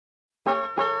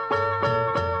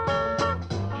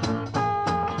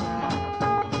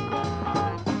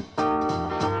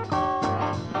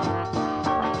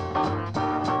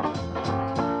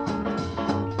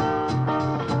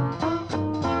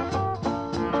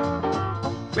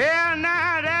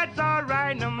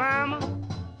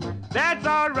That's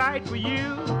all right for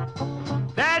you.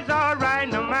 That's all right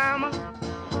now, mama.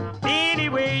 Any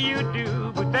way you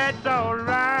do, but that's all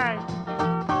right.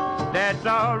 That's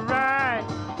all right.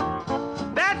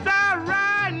 That's all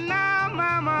right now,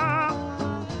 mama.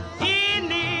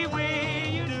 Any way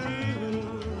you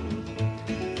do.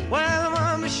 Well,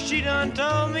 mama, she done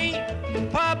told me,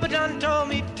 Papa done told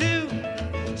me too.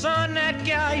 Son, that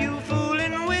gal you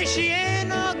fooling with, she ain't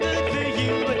no good for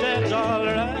you. But that's all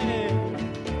right.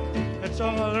 That's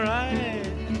all right.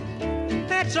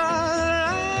 That's all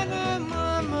right,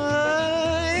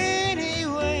 mama. Any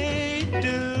way you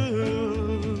do.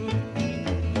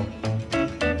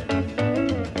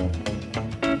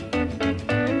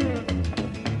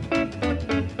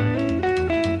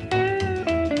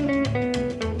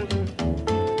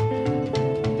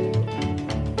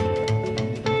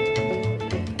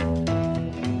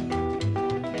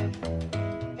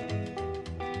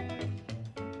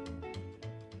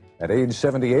 At age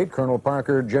 78, Colonel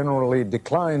Parker generally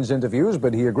declines interviews,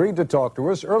 but he agreed to talk to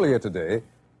us earlier today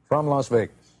from Las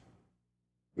Vegas.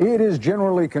 It is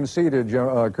generally conceded,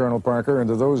 Colonel Parker, and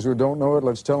to those who don't know it,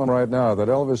 let's tell them right now that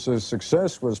Elvis's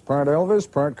success was part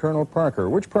Elvis, part Colonel Parker.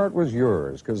 Which part was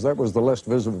yours? Because that was the less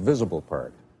visible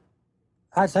part.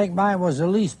 I think mine was the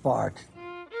least part.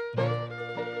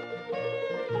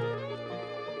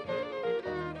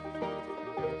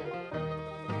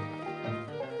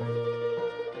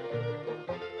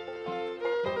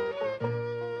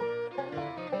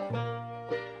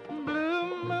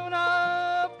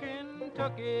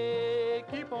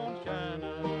 Keep on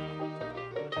shining,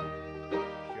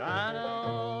 shine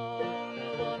on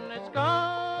the one that's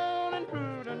gone and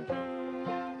proved untrue.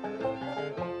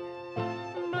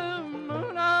 Blue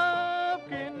moon of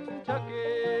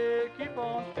Kentucky, keep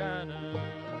on shining,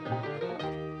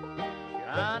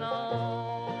 shine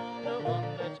on the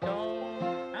one that's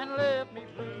gone and left me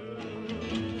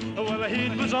blue. Well, the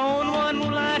heat was on one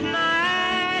moonlight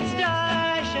night,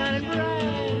 stars shining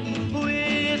bright,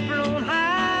 with blown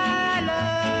high,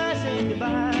 love said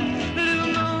goodbye.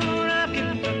 Blue moon of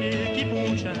Kentucky, keep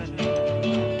on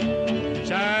shining,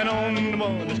 shine on the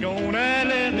one that's gone and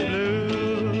left me blue.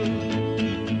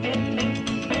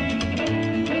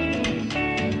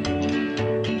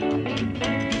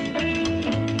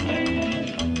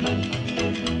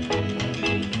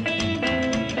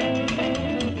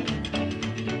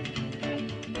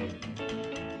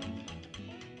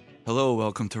 Hello,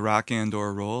 welcome to Rock and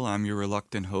or Roll. I'm your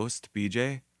reluctant host,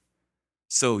 BJ.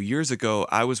 So years ago,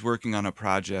 I was working on a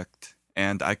project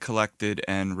and I collected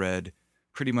and read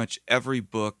pretty much every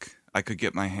book I could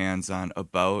get my hands on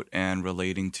about and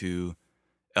relating to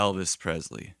Elvis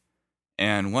Presley.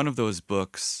 And one of those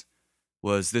books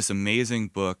was this amazing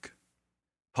book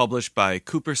published by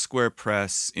Cooper Square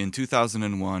Press in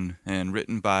 2001 and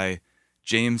written by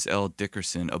James L.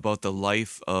 Dickerson about the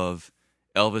life of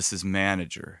Elvis's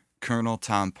manager, Colonel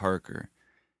Tom Parker.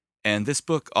 And this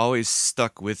book always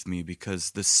stuck with me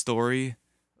because the story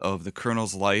of the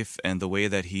Colonel's life and the way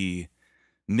that he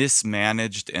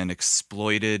mismanaged and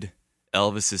exploited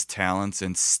Elvis's talents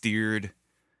and steered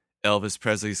Elvis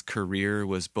Presley's career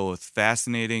was both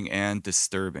fascinating and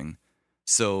disturbing.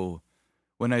 So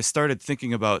when I started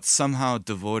thinking about somehow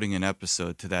devoting an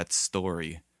episode to that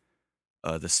story,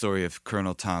 the story of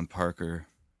Colonel Tom Parker,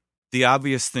 the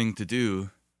obvious thing to do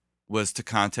was to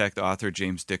contact author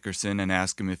James Dickerson and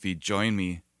ask him if he'd join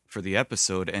me for the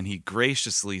episode, and he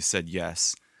graciously said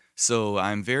yes. So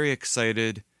I'm very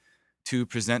excited to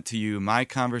present to you my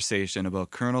conversation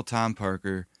about Colonel Tom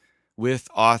Parker with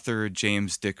author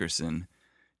James Dickerson.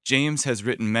 James has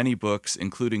written many books,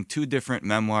 including 2 different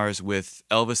memoirs with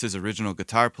Elvis's original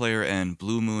guitar player and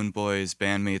Blue Moon Boys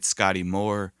bandmate Scotty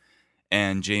Moore,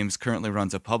 and James currently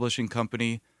runs a publishing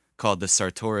company called the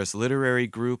Sartoris Literary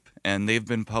Group, and they've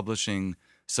been publishing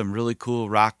some really cool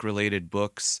rock-related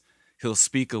books. He'll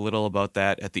speak a little about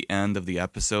that at the end of the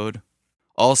episode.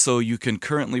 Also, you can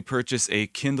currently purchase a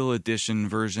Kindle edition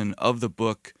version of the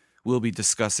book we'll be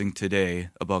discussing today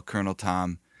about Colonel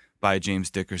Tom by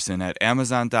James Dickerson at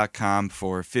Amazon.com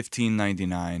for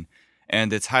 $15.99,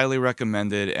 and it's highly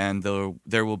recommended, and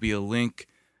there will be a link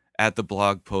at the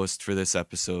blog post for this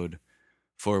episode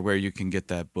for where you can get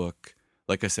that book.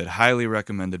 Like I said, highly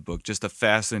recommended book, just a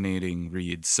fascinating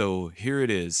read. So here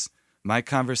it is, my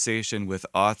conversation with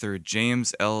author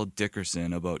James L.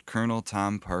 Dickerson about Colonel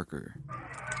Tom Parker.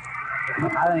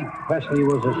 I think Presley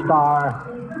was a star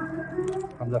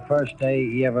from the first day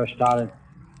he ever started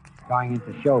going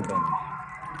into show business.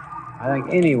 I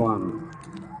think anyone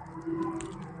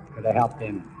could have helped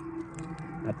him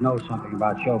that knows something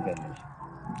about show business.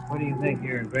 What do you think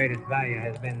your greatest value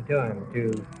has been to him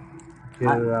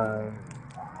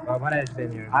Well, what has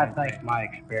been your? I think my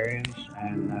experience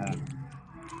and,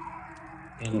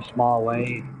 in a small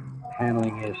way,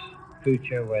 handling his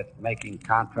future with making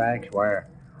contracts where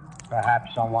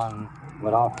perhaps someone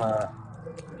would offer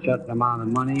a certain amount of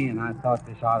money, and I thought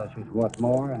this artist was worth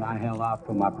more, and I held out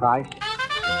for my price.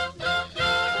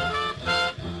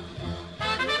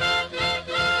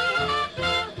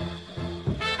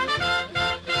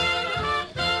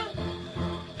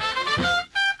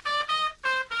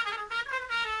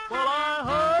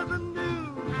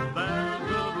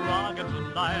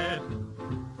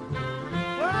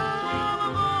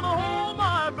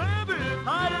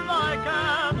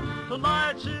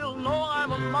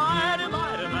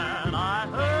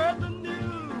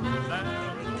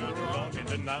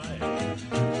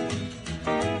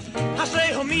 I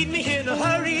say, oh, meet me in a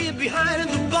hurry behind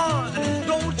the bar.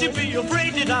 Don't you be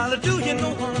afraid that I'll do you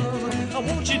no harm. I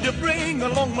want you to bring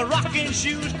along my rocking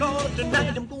shoes, 'cause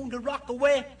tonight I'm going to rock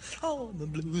away all the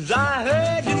blues. I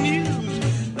heard the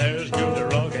news, there's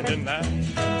good rocking tonight.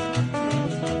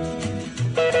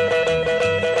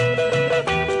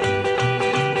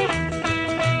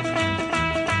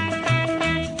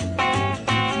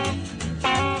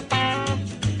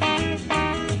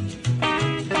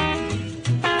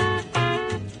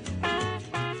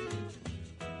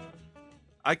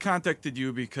 I contacted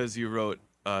you because you wrote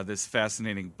this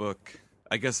fascinating book,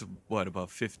 I guess, about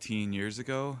 15 years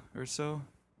ago or so?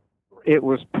 It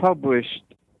was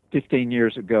published 15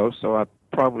 years ago, so I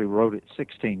probably wrote it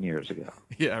 16 years ago.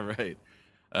 Yeah, right.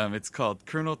 It's called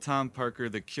Colonel Tom Parker,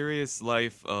 The Curious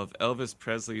Life of Elvis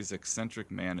Presley's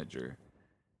Eccentric Manager.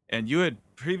 And you had,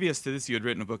 previous to this, you had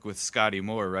written a book with Scotty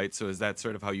Moore, right? So is that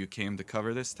sort of how you came to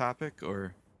cover this topic,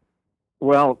 or?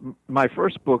 Well, my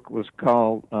first book was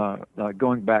called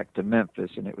Going Back to Memphis,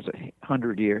 and it was a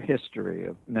 100-year history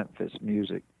of Memphis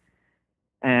music.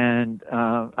 And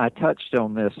I touched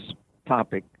on this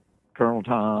topic, Colonel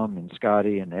Tom and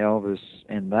Scotty and Elvis,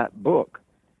 in that book.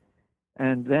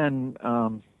 And then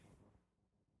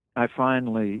I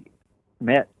finally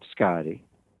met Scotty,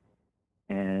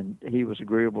 and he was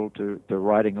agreeable to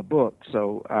writing a book.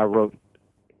 So I wrote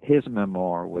his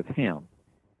memoir with him.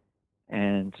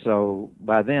 And so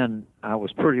by then I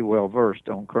was pretty well versed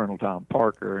on Colonel Tom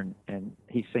Parker, and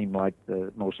he seemed like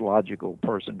the most logical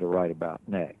person to write about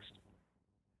next.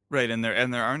 Right, and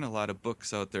there aren't a lot of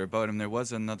books out there about him.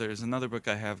 There's another book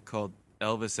I have called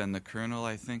Elvis and the Colonel,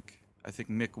 I think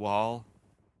Mick Wall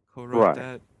co-wrote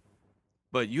that.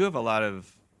 But you have a lot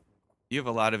of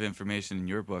information in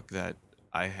your book that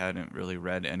I hadn't really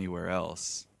read anywhere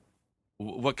else.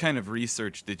 What kind of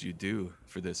research did you do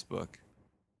for this book?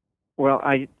 Well,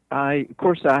 I of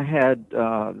course I had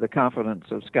the confidence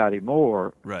of Scotty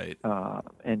Moore, right?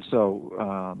 And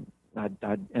so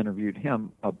I interviewed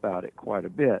him about it quite a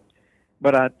bit.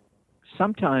 But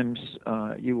sometimes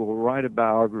you will write a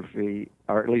biography,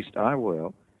 or at least I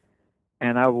will,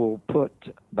 and I will put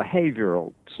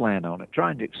behavioral slant on it,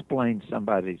 trying to explain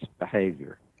somebody's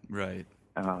behavior. Right.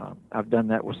 I've done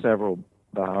that with several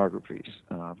biographies.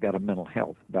 I've got a mental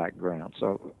health background,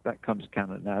 so that comes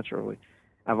kind of naturally.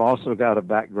 I've also got a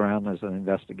background as an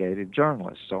investigative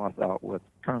journalist, so I thought with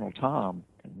Colonel Tom,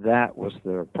 that was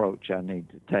the approach I need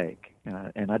to take.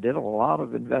 And I did a lot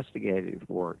of investigative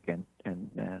work and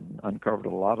uncovered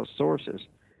a lot of sources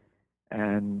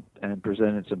and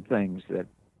presented some things that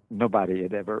nobody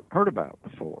had ever heard about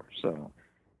before. So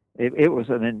it was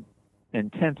an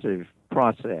intensive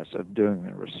process of doing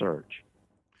the research.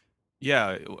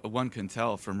 Yeah, one can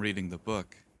tell from reading the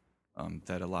book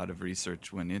that a lot of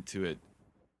research went into it.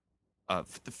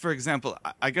 For example,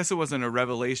 I guess it wasn't a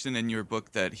revelation in your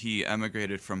book that he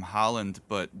emigrated from Holland,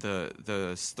 but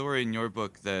the story in your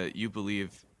book that you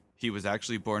believe he was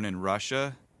actually born in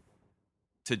Russia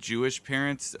to Jewish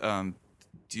parents.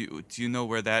 Do you know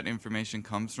where that information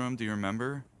comes from? Do you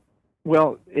remember?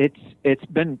 Well, it's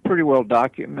been pretty well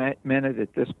documented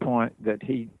at this point that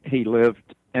he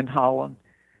lived in Holland,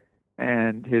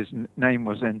 and his name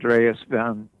was Andreas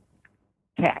van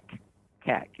Kak.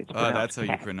 Oh, that's how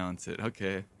you pronounce it.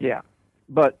 Okay. Yeah,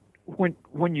 but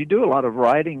when you do a lot of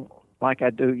writing like I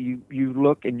do, you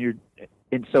look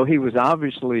and so he was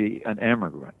obviously an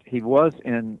immigrant. He was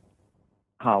in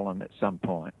Holland at some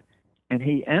point, and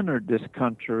he entered this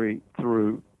country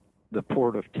through the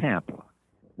port of Tampa.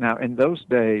 Now, in those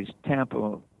days,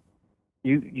 Tampa,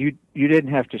 you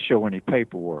didn't have to show any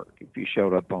paperwork if you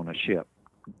showed up on a ship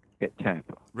at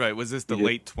Tampa. Right. Was this the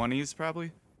late 20s,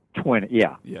 probably? 20,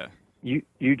 yeah. Yeah.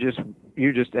 You just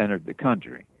entered the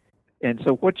country. And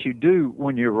so what you do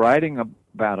when you're writing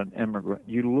about an immigrant,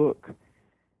 you look,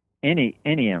 any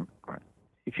immigrant,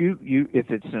 if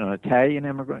it's an Italian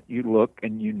immigrant, you look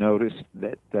and you notice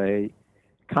that they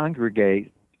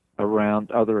congregate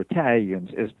around other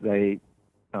Italians as they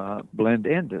blend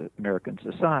into American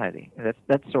society.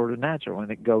 That's sort of natural,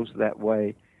 and it goes that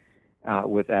way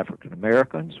with African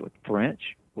Americans, with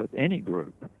French, with any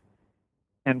group.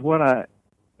 And what I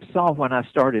saw when I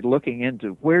started looking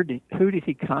into who did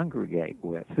he congregate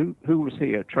with, who was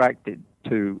he attracted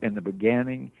to in the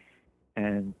beginning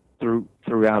and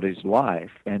throughout his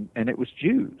life, and it was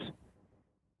Jews,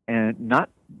 and not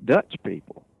Dutch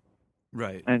people.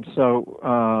 Right. And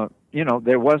so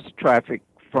there was traffic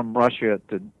from Russia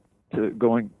to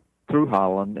going through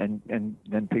Holland, and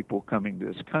then people coming to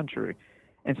this country.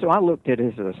 And so I looked at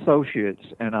his associates,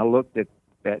 and I looked at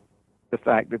the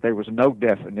fact that there was no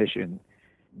definition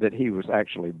that he was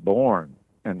actually born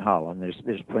in Holland.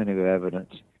 There's plenty of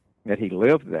evidence that he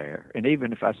lived there. And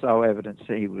even if I saw evidence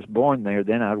that he was born there,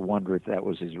 then I'd wonder if that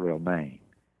was his real name,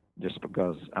 just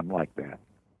because I'm like that.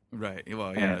 Right.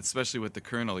 Well, yeah, especially with the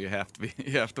Colonel, you have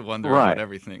to wonder right. about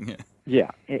everything. Yeah,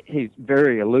 he's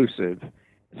very elusive.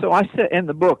 So I said in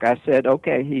the book, I said,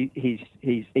 okay,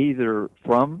 he's either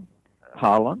from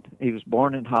Holland, he was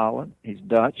born in Holland, he's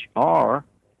Dutch, or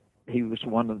he was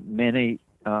one of many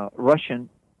Russian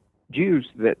Jews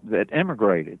that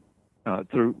emigrated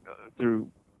through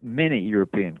many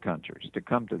European countries to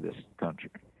come to this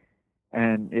country,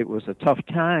 and it was a tough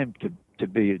time to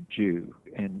be a Jew,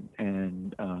 and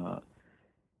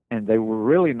they were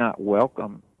really not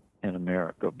welcome in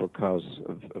America because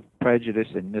of prejudice,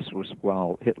 and this was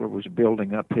while Hitler was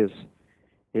building up his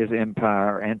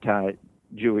empire,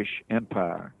 anti-Jewish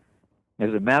empire.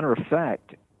 As a matter of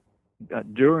fact,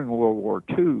 during World War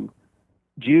II,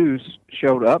 Jews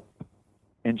showed up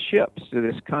in ships to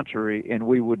this country, and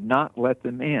we would not let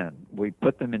them in. We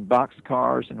put them in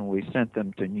boxcars, and we sent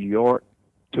them to New York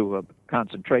to a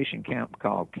concentration camp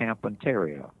called Camp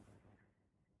Ontario.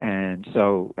 And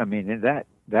so, I mean, that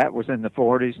was in the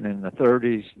 40s, and in the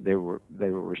 30s, there were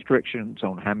restrictions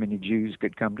on how many Jews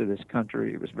could come to this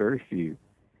country. It was very few.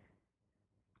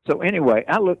 So anyway,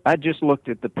 I just looked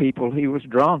at the people he was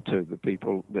drawn to, the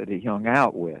people that he hung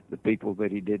out with, the people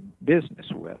that he did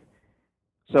business with.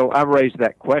 So I raised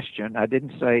that question. I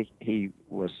didn't say he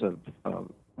was of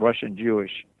Russian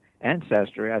Jewish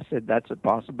ancestry. I said that's a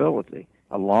possibility,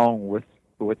 along with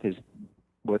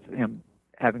him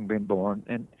having been born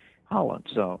in Holland.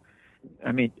 So,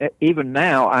 I mean, even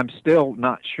now, I'm still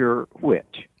not sure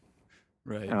which.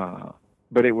 Right.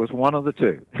 But it was one of the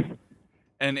two.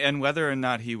 And whether or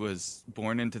not he was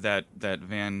born into that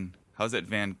Van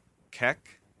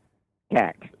Keck?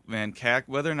 Van Keck,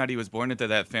 whether or not he was born into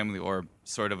that family or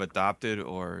sort of adopted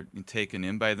or taken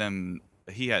in by them,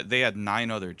 they had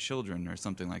 9 other children or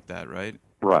something like that, right?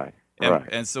 Right.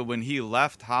 And so when he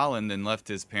left Holland and left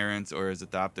his parents or his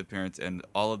adopted parents and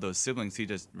all of those siblings, he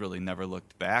just really never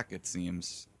looked back, it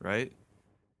seems, right?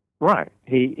 Right.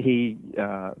 He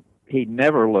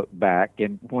never looked back,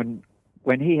 and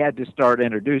when he had to start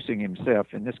introducing himself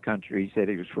in this country, he said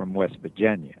he was from West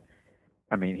Virginia.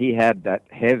 I mean, he had that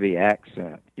heavy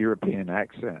accent, European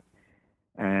accent,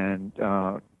 and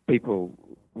people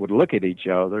would look at each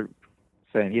other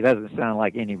saying, he doesn't sound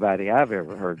like anybody I've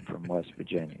ever heard from West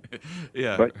Virginia.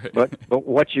 Yeah. But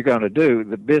what you're going to do,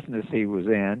 the business he was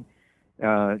in,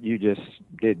 you just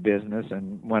did business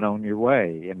and went on your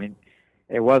way. I mean,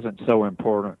 it wasn't so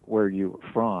important where you were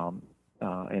from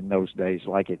in those days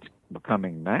like it's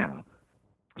becoming now.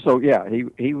 So, yeah,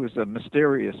 he was a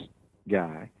mysterious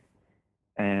guy.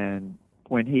 And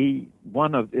when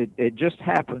it just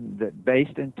happened that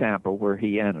based in Tampa, where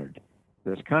he entered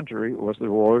this country, was the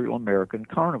Royal American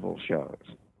Carnival shows.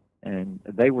 And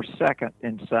they were second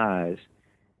in size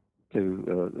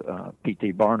to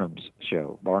P.T. Barnum's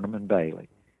show, Barnum and Bailey.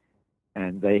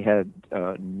 And they had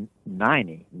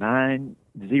 90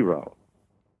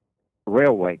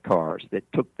 railway cars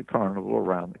that took the carnival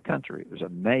around the country. It was a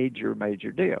major,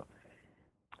 major deal.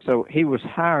 So he was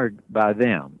hired by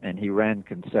them, and he ran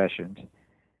concessions.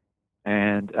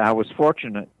 And I was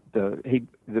fortunate.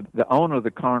 The owner of the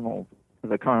carnival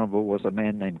was a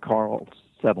man named Carl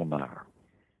Settlemyer,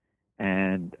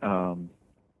 and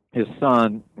his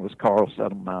son was Carl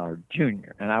Settlemyer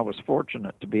Jr. And I was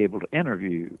fortunate to be able to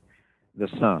interview the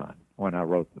son when I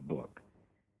wrote the book.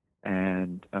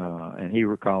 And he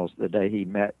recalls the day he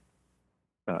met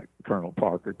Colonel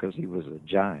Parker, because he was a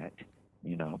giant,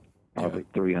 probably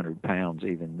 300 pounds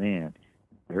even then,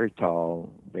 very tall,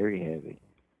 very heavy.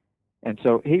 And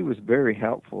so he was very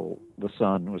helpful. The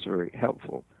son was very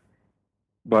helpful.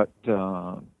 But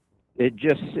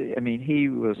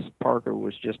Parker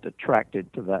was just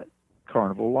attracted to that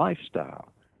carnival lifestyle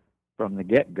from the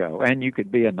get-go. And you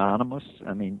could be anonymous.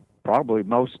 I mean, probably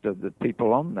most of the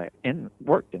people on there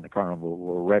worked in the carnival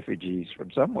were refugees from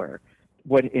somewhere.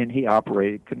 And he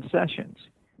operated concessions.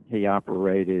 He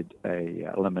operated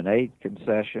a lemonade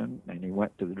concession, and he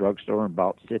went to the drugstore and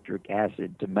bought citric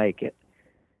acid to make it,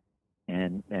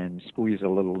 and squeeze a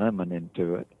little lemon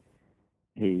into it.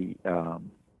 He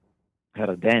had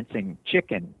a dancing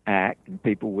chicken act, and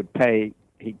people would pay.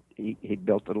 He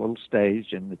built a little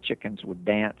stage, and the chickens would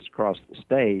dance across the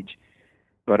stage,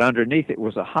 but underneath it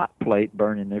was a hot plate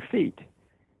burning their feet.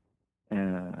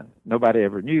 Nobody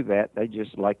ever knew that. They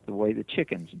just liked the way the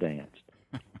chickens danced.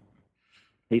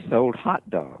 He sold hot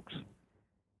dogs,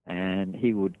 and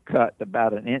he would cut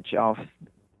about an inch off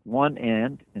one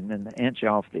end and then the inch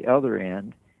off the other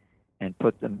end, and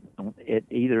put them at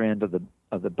either end of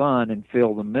the bun, and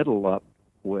fill the middle up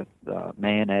with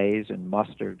mayonnaise and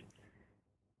mustard.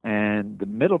 And the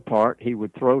middle part he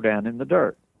would throw down in the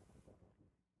dirt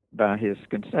by his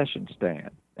concession stand.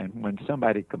 And when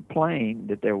somebody complained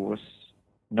that there was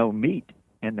no meat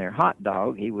in their hot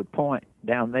dog, he would point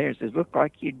down there and says, "Look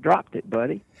like you dropped it,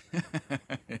 buddy."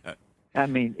 Yeah. I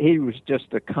mean, he was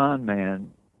just a con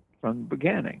man from the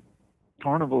beginning.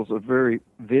 Carnivals are very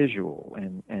visual,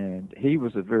 and he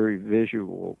was a very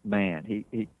visual man.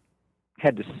 He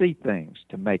had to see things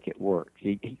to make it work.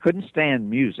 He couldn't stand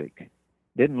music,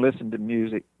 didn't listen to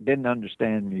music, didn't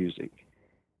understand music.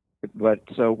 But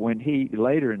so when he,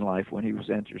 later in life, when he was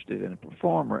interested in a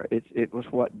performer, it was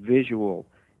what visual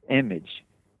image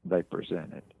they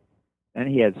presented. And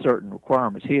he had certain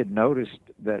requirements. He had noticed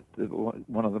that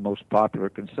one of the most popular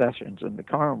concessions in the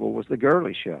carnival was the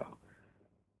girly show.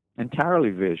 Entirely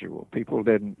visual. People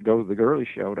didn't go to the girly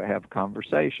show to have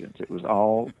conversations. It was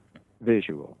all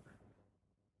visual.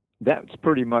 That's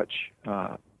pretty much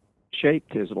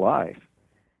shaped his life.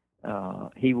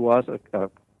 He was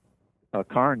a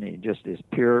carny, just as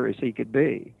pure as he could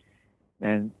be.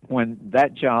 And when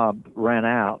that job ran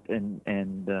out, and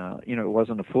it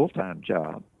wasn't a full-time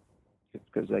job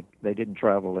because they didn't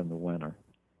travel in the winter,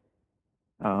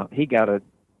 he got a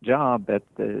job at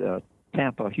the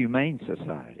Tampa Humane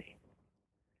Society.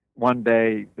 One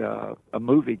day, a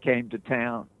movie came to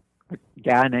town, a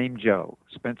guy named Joe,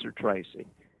 Spencer Tracy.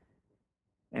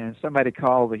 And somebody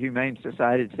called the Humane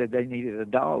Society and said they needed a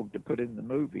dog to put in the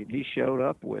movie, and he showed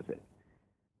up with it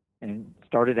and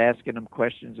started asking them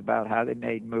questions about how they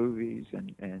made movies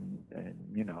and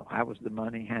how was the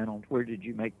money handled? Where did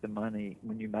you make the money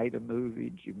when you made a movie?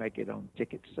 Did you make it on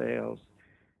ticket sales?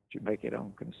 Did you make it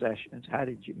on concessions? How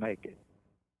did you make it?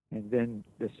 And then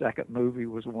the second movie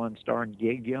was one starring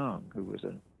Gig Young, who was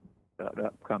an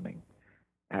upcoming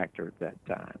actor at that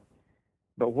time.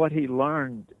 But what he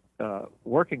learned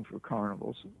working for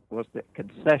carnivals was that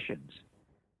concessions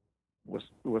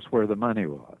was where the money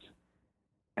was.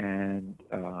 And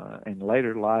in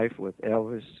later life with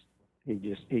Elvis,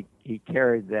 he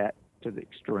carried that to the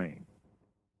extreme.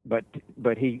 But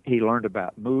he learned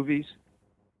about movies,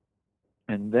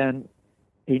 and then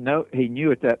he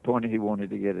knew at that point he wanted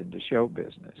to get into show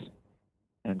business.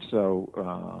 And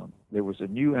so there was a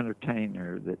new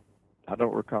entertainer that I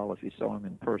don't recall if he saw him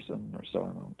in person or saw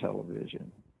him on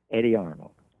television, Eddie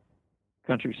Arnold,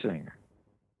 country singer.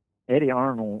 Eddie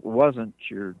Arnold wasn't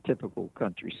your typical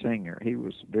country singer. He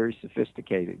was a very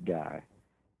sophisticated guy,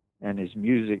 and his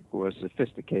music was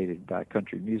sophisticated by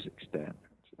country music standards.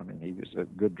 I mean, he was a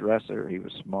good dresser, he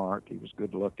was smart, he was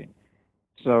good looking.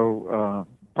 So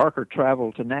Parker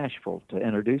traveled to Nashville to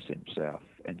introduce himself,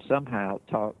 and somehow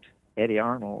talked Eddie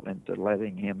Arnold into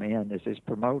letting him in as his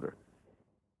promoter.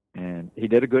 And he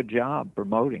did a good job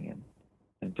promoting him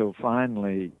until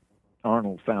finally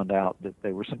Arnold found out that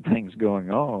there were some things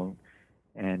going on,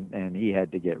 and he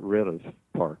had to get rid of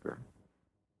Parker.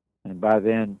 And by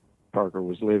then, Parker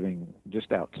was living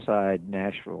just outside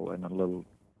Nashville in a little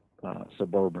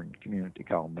suburban community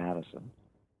called Madison.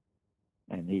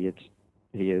 And he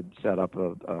had set up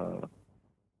a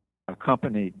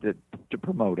company to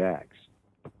promote acts.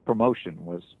 Promotion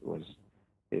was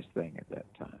his thing at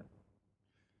that time.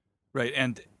 Right,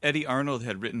 and Eddie Arnold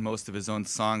had written most of his own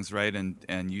songs, right?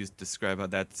 And you describe how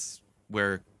that's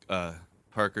where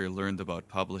Parker learned about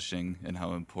publishing and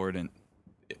how important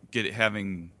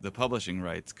having the publishing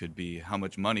rights could be. How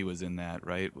much money was in that,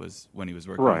 right? Was when he was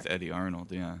working with Eddie Arnold,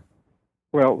 yeah.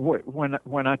 Well,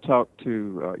 when I talk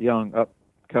to young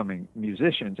upcoming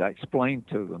musicians, I explain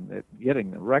to them that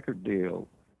getting the record deal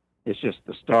is just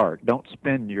the start. Don't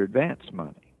spend your advance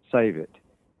money. Save it.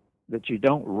 That you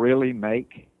don't really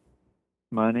make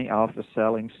money off of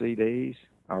selling CDs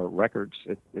or records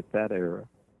at that era.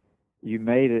 You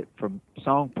made it from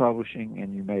song publishing,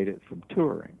 and you made it from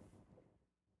touring.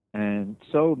 And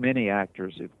so many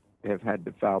actors have had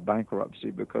to file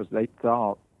bankruptcy because they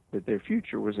thought that their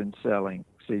future was in selling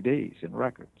CDs and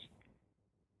records.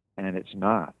 And it's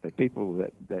not. The people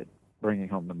that bringing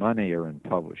home the money are in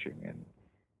publishing.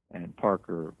 And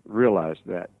Parker realized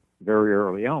that very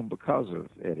early on because of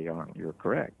Eddie Arnold. You're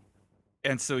correct.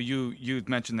 And so you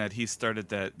mentioned that he started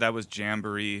that was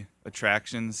Jamboree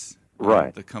Attractions,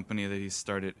 right? The company that he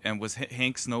started, and was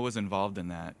Hank Snow was involved in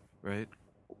that, right?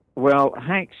 Well,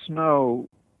 Hank Snow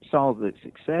saw the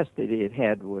success that he had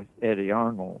had with Eddie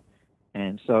Arnold,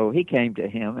 and so he came to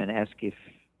him and asked if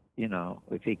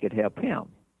he could help him.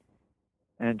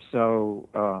 And so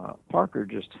Parker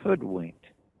just hoodwinked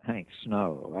Hank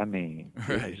Snow. I mean,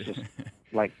 right. It was just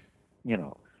like,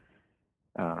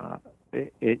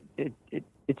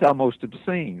 it's almost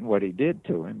obscene what he did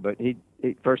to him. But he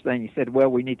first thing he said, well,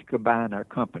 we need to combine our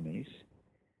companies,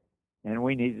 and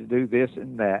we need to do this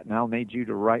and that, and I'll need you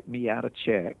to write me out a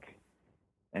check.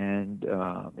 And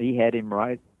he had him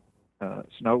write.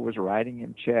 Snow was writing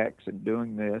him checks and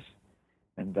doing this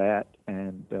and that,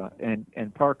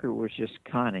 and Parker was just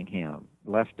conning him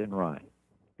left and right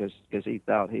because he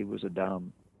thought he was a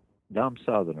dumb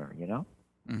Southerner,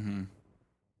 Mm-hmm.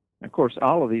 Of course,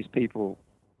 all of these people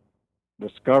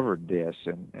discovered this,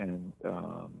 and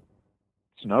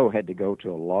Snow had to go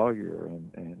to a lawyer,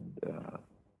 and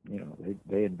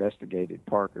they investigated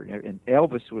Parker. And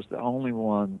Elvis was the only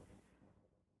one,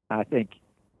 I think,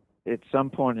 at some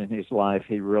point in his life,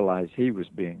 he realized he was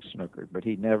being snookered, but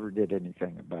he never did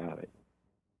anything about it.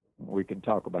 We can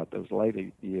talk about those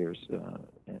later years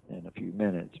in a few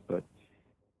minutes, but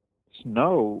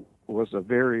Snow was a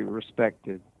very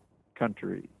respected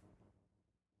country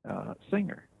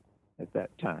singer at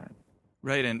that time.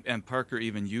 Right, and Parker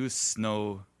even used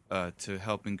Snow to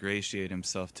help ingratiate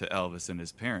himself to Elvis and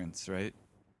his parents, right?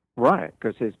 Right,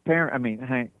 because his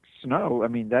Hank Snow,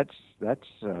 that's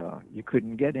you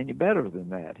couldn't get any better than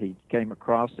that. He came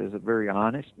across as a very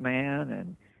honest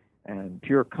man and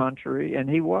pure country, and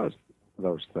he was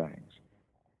those things.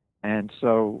 And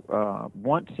so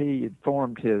once he had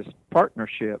formed his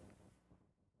partnership,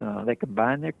 they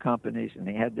combined their companies, and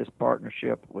he had this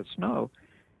partnership with Snow.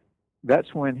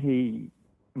 That's when he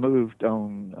moved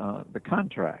on the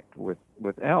contract with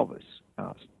Elvis.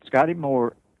 Scotty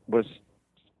Moore was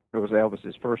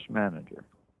Elvis's first manager.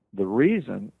 The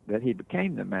reason that he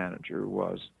became the manager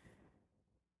was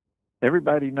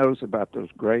everybody knows about those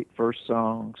great first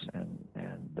songs and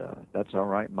That's All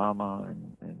Right, Mama,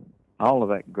 and all of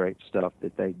that great stuff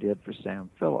that they did for Sam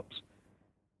Phillips.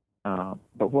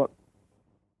 But what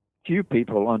few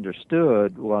people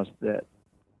understood was that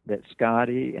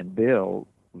Scotty and Bill,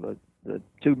 the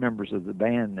two members of the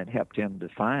band that helped him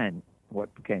define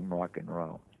what became rock and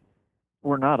roll,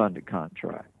 were not under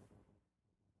contract.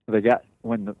 They got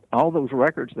all those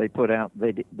records they put out,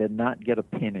 they did not get a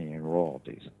penny in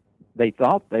royalties. They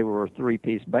thought they were a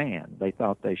three-piece band. They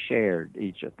thought they shared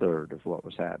each a third of what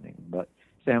was happening. But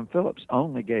Sam Phillips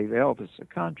only gave Elvis a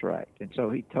contract, and so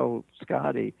he told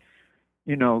Scotty,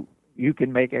 you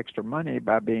can make extra money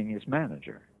by being his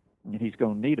manager, and he's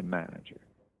going to need a manager.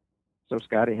 So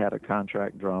Scotty had a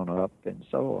contract drawn up and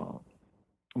so on.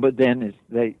 But then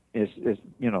they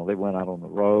went out on the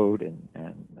road,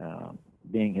 and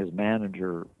being his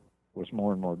manager was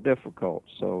more and more difficult.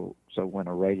 So when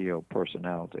a radio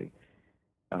personality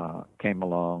came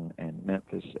along in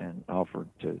Memphis and offered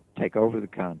to take over the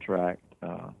contract,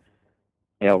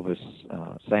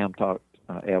 Sam talked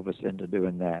Elvis into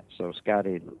doing that. So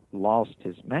Scotty lost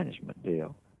his management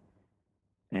deal,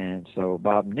 and so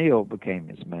Bob Neal became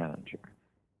his manager.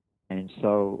 And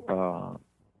so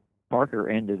Parker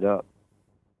ended up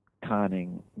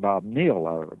conning Bob Neal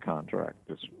out of a contract.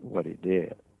 That's what he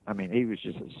did. He was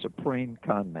just a supreme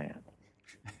con man.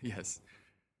 Yes.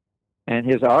 And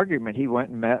his argument, he went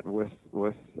and met with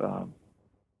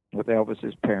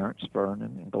Elvis's parents,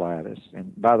 Vernon and Gladys.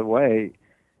 And by the way,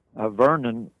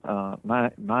 Vernon,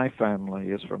 my family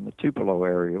is from the Tupelo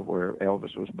area where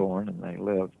Elvis was born, and they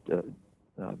lived.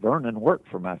 Vernon worked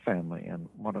for my family in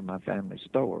one of my family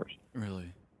stores.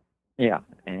 Really? Yeah,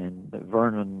 and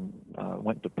Vernon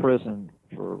went to prison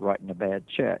for writing a bad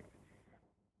check.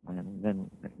 And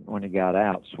then when he got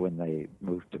out, it's when they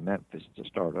moved to Memphis to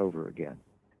start over again.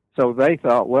 So they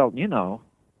thought, well,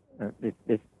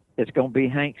 it's going to be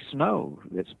Hank Snow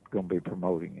that's going to be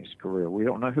promoting his career. We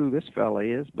don't know who this fella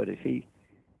is, but if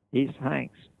he's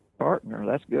Hank's partner,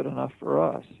 that's good enough for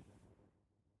us.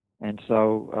 And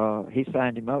so he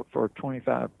signed him up for a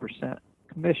 25%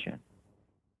 commission.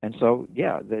 And so,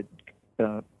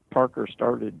 Parker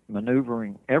started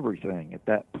maneuvering everything at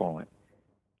that point.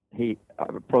 he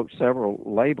approached several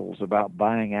labels about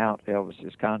buying out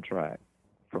Elvis's contract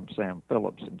from Sam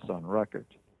Phillips and Sun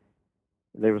Records.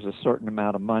 There was a certain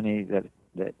amount of money that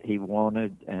he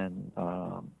wanted, and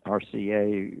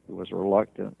RCA was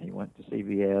reluctant. He went to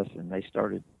CBS, and they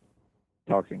started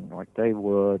talking like they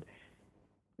would,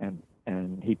 and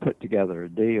he put together a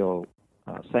deal.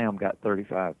 Sam got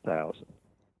 $35,000.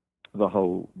 The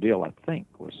whole deal, I think,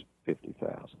 was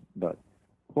 $50,000. But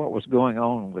what was going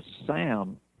on with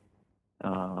Sam?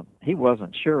 He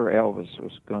wasn't sure Elvis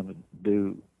was going to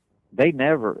do. They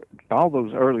never, all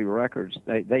those early records,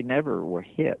 they never were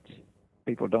hits.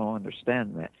 People don't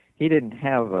understand that. He didn't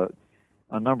have a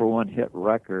number one hit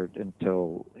record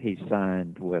until he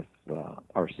signed with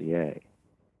RCA.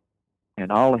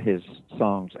 And all of his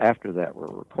songs after that were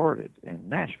recorded in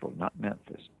Nashville, not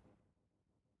Memphis.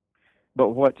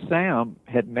 But what Sam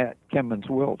had met Kemmons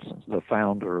Wilson, the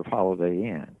founder of Holiday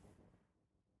Inn,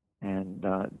 and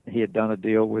he had done a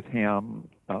deal with him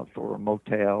for a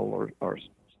motel or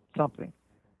something.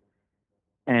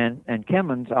 And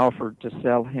Kemmons offered to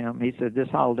sell him. He said, "This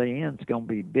Holiday Inn's going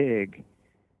to be big.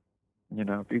 You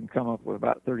know, if you can come up with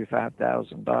about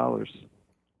 $35,000,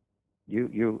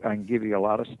 I can give you a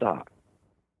lot of stock."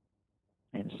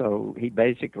 And so he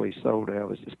basically sold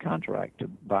Elvis's contract to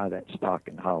buy that stock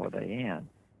in Holiday Inn,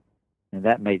 and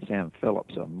that made Sam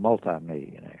Phillips a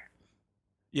multimillionaire.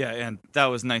 Yeah, and that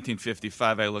was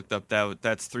 1955. I looked up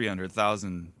that's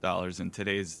 $300,000 in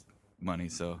today's money.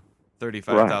 So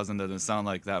 35,000 doesn't sound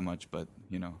like that much, but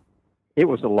you know, it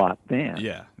was a lot then.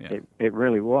 Yeah. It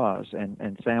really was.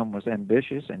 And Sam was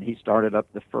ambitious, and he started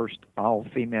up the first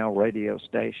all-female radio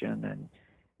station, and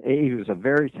he was a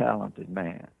very talented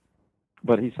man.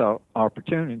 But he saw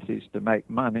opportunities to make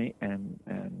money, and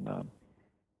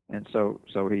so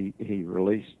he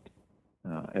released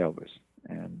Elvis,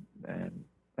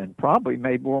 and probably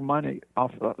made more money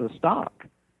off of the stock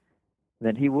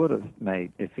than he would have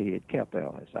made if he had kept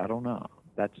Elvis. I don't know.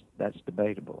 That's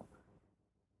debatable.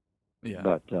 Yeah.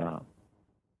 But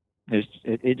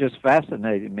it just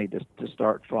fascinated me to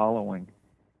start following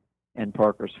in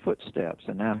Parker's footsteps,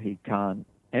 and now he conned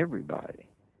everybody.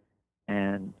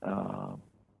 And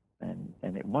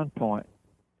at one point,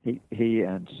 he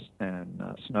and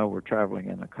Snow were traveling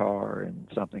in a car, and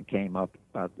something came up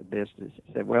about the business.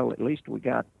 He said, "Well, at least we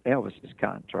got Elvis's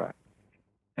contract."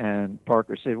 And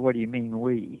Parker said, "What do you mean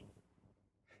we?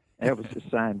 Elvis is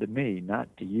signed to me, not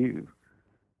to you."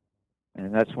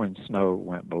 And that's when Snow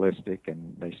went ballistic,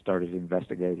 and they started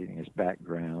investigating his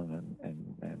background,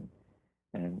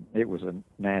 and it was a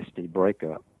nasty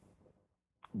breakup.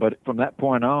 But from that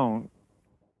point on,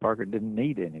 Parker didn't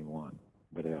need anyone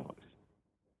but Elvis.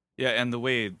 Yeah, and the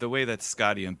way that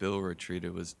Scotty and Bill were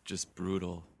treated was just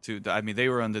brutal too. I mean, they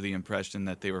were under the impression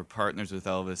that they were partners with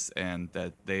Elvis and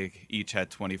that they each had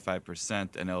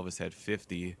 25% and Elvis had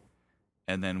 50%.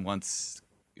 And then once,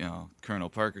 you know, Colonel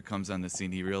Parker comes on the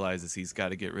scene, he realizes he's got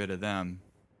to get rid of them,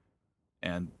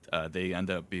 and they end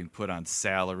up being put on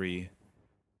salary.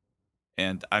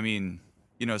 And I mean,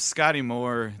 you know, Scotty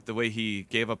Moore, the way he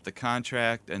gave up the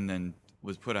contract and then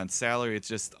was put on salary, it's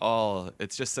just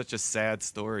such a sad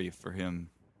story for him,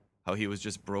 how he was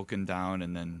just broken down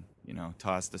and then, you know,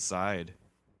 tossed aside.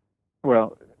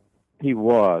 Well, he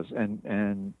was,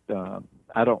 and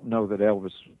I don't know that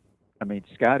Elvis. I mean,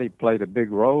 Scotty played a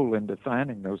big role in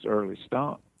defining those early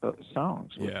songs.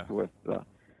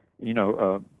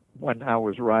 When I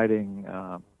was writing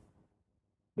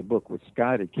the book with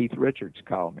Scotty, Keith Richards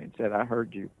called me and said, "I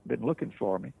heard you've been looking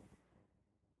for me."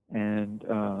 And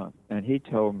he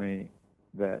told me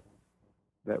that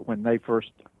when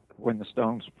the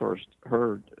Stones first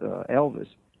heard Elvis,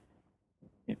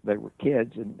 they were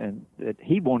kids, and that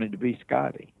he wanted to be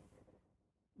Scotty.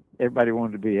 Everybody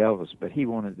wanted to be Elvis, but he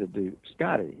wanted to do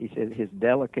Scotty. He said his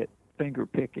delicate finger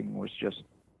picking was just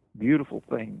a beautiful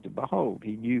thing to behold.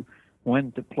 He knew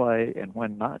when to play and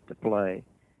when not to play,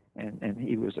 and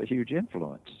he was a huge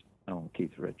influence on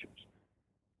Keith Richards.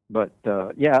 But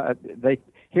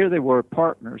they were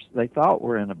partners. They thought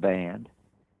were in a band,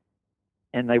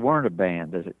 and they weren't a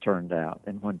band, as it turned out.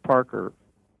 And when Parker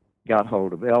got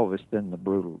hold of Elvis, then the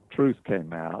brutal truth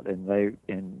came out, and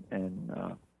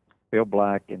Bill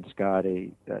Black and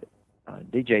Scotty,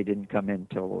 DJ didn't come in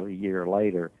till a year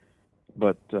later,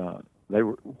 but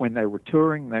when they were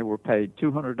touring, they were paid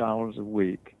 $200 a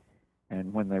week.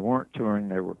 And when they weren't touring,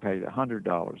 they were paid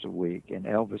 $100 a week. And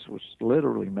Elvis was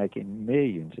literally making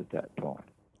millions at that point.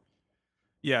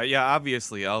 Yeah.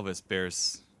 Obviously, Elvis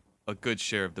bears a good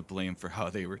share of the blame for how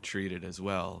they were treated as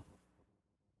well.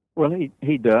 Well,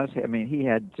 he does. I mean, he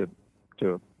had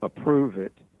to approve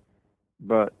it.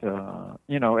 But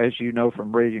as you know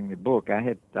from reading the book, I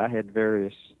had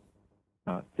various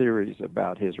theories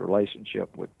about his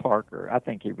relationship with Parker. I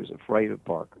think he was afraid of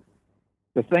Parker.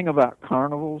 The thing about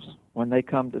carnivals, when they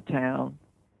come to town,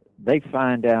 they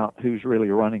find out who's really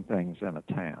running things in a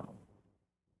town.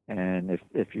 And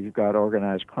if you've got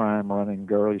organized crime running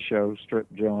girly shows,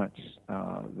 strip joints,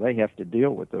 they have to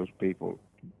deal with those people,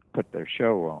 put their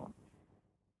show on.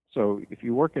 So if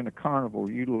you work in a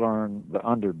carnival, you learn the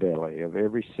underbelly of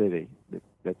every city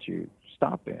that you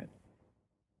stop in.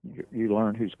 You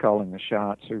learn who's calling the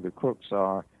shots, who the crooks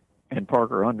are, and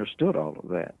Parker understood all of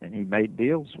that, and he made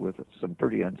deals with some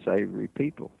pretty unsavory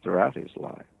people throughout his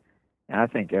life. And I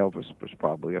think Elvis was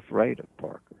probably afraid of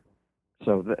Parker.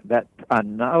 So that I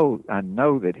know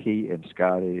that he and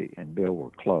Scotty and Bill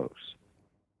were close,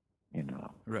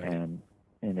 Right. and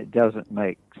it doesn't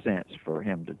make sense for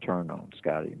him to turn on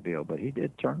Scotty and Bill, but he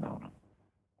did turn on them.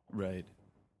 Right.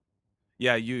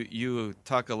 Yeah, you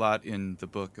talk a lot in the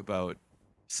book about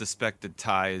suspected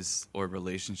ties or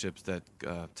relationships that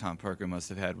Tom Parker must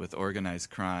have had with organized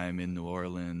crime in New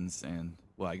Orleans and,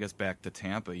 well, I guess back to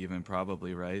Tampa even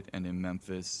probably, right? And in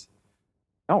Memphis.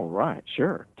 Oh, right,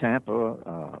 sure.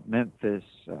 Tampa, Memphis,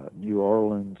 New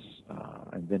Orleans,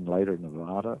 and then later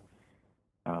Nevada,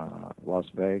 Las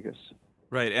Vegas.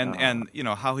 Right, and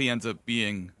how he ends up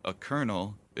being a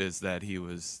colonel is that he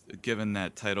was given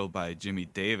that title by Jimmy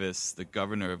Davis, the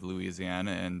governor of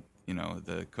Louisiana, and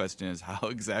the question is, how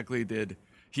exactly did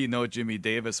he know Jimmy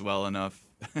Davis well enough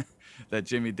that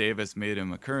Jimmy Davis made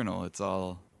him a colonel? It's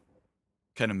all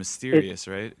kind of mysterious,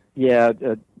 right? Yeah,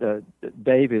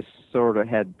 Davis sort of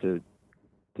had to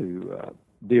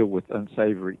deal with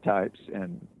unsavory types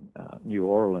in New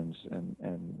Orleans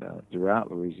and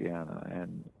throughout Louisiana,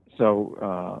 and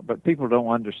so, but people don't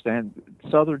understand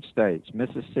southern states,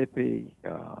 Mississippi,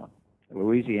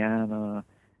 Louisiana,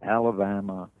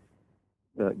 Alabama.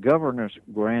 The governors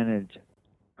granted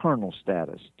colonel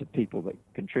status to people that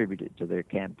contributed to their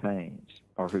campaigns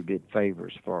or who did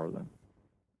favors for them.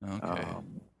 Okay.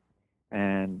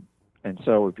 And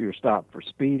so if you're stopped for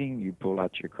speeding, you pull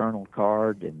out your colonel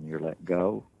card and you're let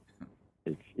go.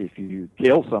 If you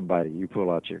kill somebody, you pull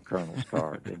out your colonel's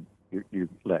card and you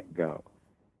let go.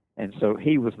 And so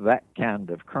he was that kind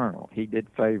of colonel. He did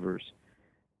favors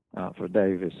for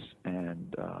Davis,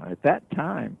 and at that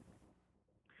time,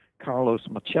 Carlos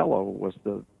Machello was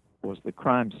the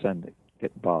crime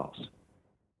syndicate boss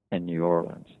in New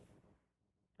Orleans.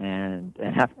 And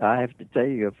I have to tell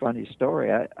you a funny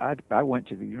story. I went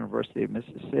to the University of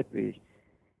Mississippi,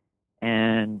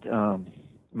 and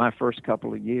my first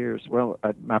couple of years,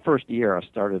 my first year I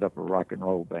started up a rock and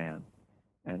roll band.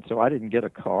 And so I didn't get a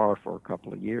car for a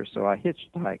couple of years, so I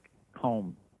hitchhiked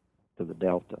home to the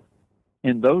Delta.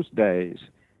 In those days,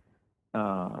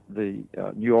 the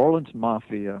New Orleans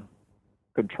Mafia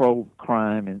controlled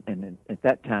crime, and at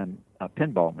that time,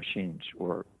 pinball machines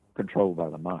were controlled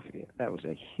by the Mafia. That was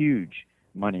a huge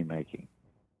money-making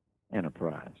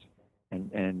enterprise.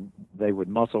 And they would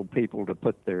muscle people to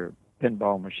put their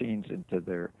pinball machines into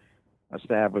their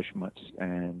establishments,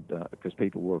 and because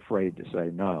people were afraid to say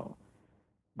no.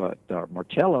 But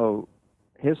Marcello,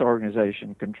 his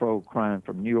organization controlled crime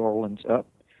from New Orleans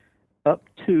up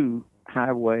to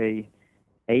Highway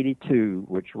 82,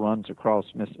 which runs across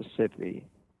Mississippi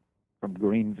from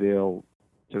Greenville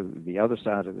to the other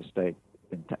side of the state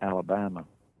into Alabama.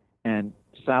 And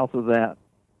south of that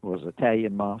was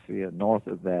Italian Mafia. North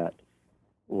of that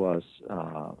was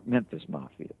Memphis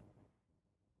Mafia.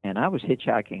 And I was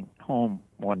hitchhiking home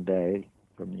one day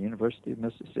from the University of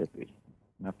Mississippi.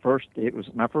 It was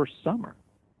my first summer,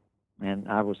 and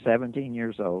I was 17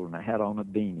 years old, and I had on a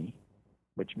beanie,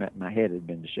 which meant my head had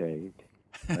been shaved.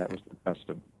 That was the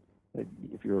custom.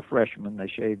 If you were a freshman, they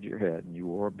shaved your head, and you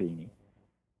wore a beanie.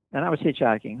 And I was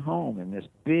hitchhiking home, and this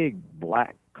big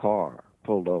black car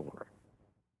pulled over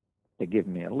to give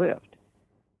me a lift.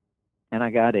 And I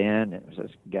got in, and it was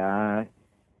this guy,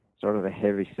 sort of a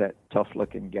heavy-set,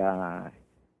 tough-looking guy,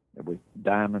 with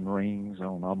diamond rings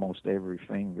on almost every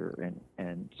finger,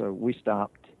 and so we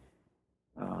stopped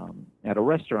at a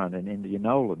restaurant in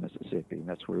Indianola, Mississippi, and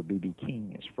that's where B.B.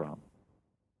 King is from.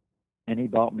 And he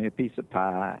bought me a piece of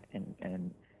pie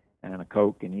and a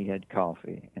Coke, and he had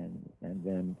coffee, and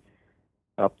then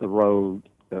up the road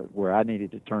where I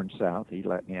needed to turn south, he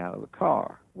let me out of the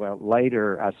car. Well,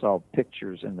 later I saw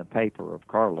pictures in the paper of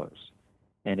Carlos,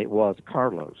 and it was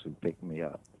Carlos who picked me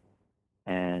up.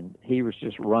 And he was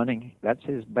just running. That's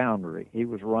his boundary. He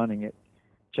was running it,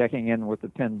 checking in with the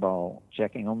pinball,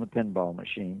 checking on the pinball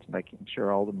machines, making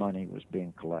sure all the money was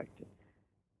being collected.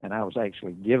 And I was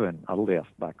actually given a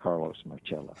lift by Carlos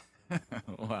Marcello.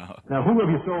 Wow. Now, who have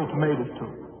you sold tomatoes to?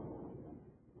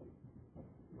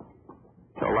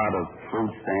 To a lot of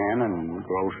fruit stand and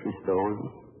grocery stores.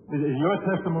 Is your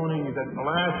testimony that in the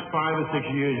last 5 or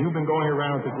 6 years you've been going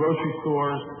around to grocery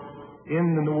stores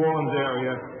in the New Orleans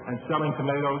area and selling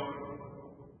tomatoes?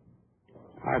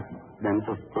 I've been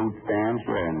to fruit stands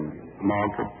and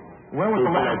markets. When was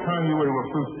the last time you were to a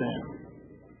fruit stand?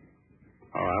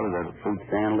 Oh, I was at a fruit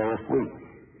stand last week.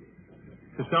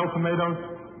 To sell tomatoes?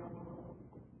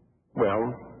 Well,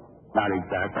 not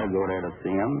exactly. I go there to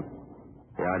see them,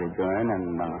 see how they're doing,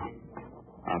 and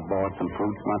I bought some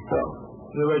fruits myself.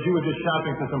 In other words, you were just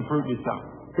shopping for some fruit yourself.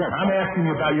 Yes. I'm asking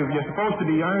you about you're supposed to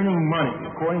be earning money,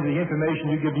 according to the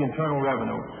information you give the Internal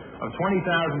Revenue, of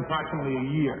 $20,000 approximately a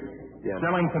year, yes,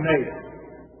 selling tomatoes.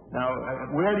 Now,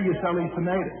 where do you sell these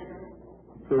tomatoes?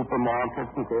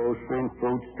 Supermarkets and grocery and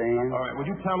fruit stands. All right, would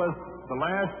you tell us the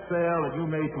last sale that you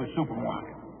made to a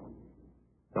supermarket?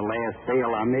 The last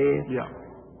sale I made? Yeah.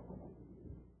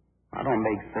 I don't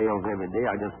make sales every day.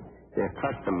 They're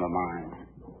customer mine.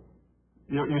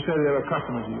 You said they were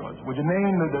customers of yours. Would you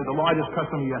name the largest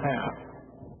customer you have?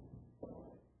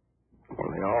 Well,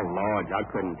 they're all large. I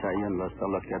couldn't tell you unless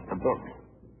I look at the book.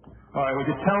 All right,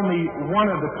 would you tell me one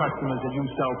of the customers that you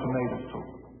sell tomatoes to?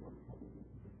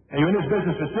 And you're in this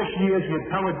business for 6 years. You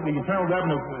tell the Internal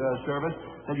Revenue Service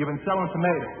that you've been selling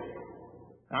tomatoes.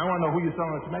 Now, I want to know who you're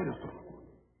selling the tomatoes to.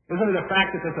 Isn't it a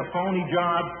fact that it's a phony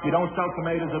job? You don't sell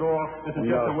tomatoes at all? This is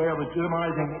just a way of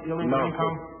legitimizing illegal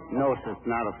income? No, sir, it's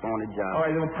not a phony job. All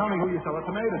right, then tell me who you sell the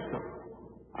tomatoes to.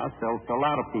 I sell to a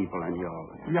lot of people in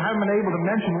York. You haven't been able to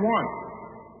mention one.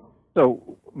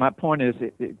 So my point is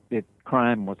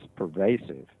crime was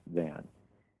pervasive then.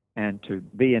 And to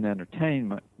be in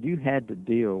entertainment, you had to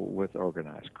deal with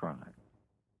organized crime.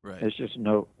 Right. There's just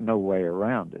no way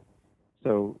around it.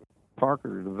 So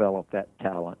Parker developed that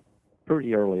talent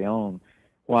pretty early on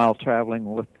while traveling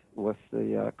with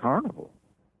the carnival.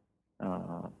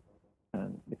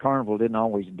 And the carnival didn't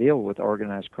always deal with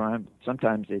organized crime.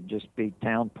 Sometimes it'd just be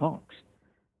town punks.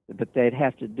 But they'd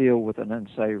have to deal with an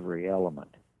unsavory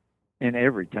element in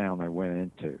every town they went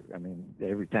into. I mean,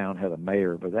 every town had a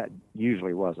mayor, but that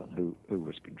usually wasn't who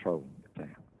was controlling the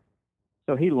town.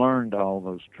 So he learned all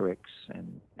those tricks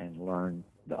and learned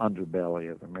the underbelly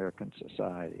of American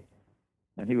society.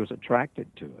 And he was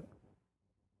attracted to it.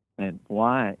 And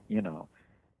why,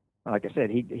 like I said,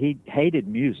 he hated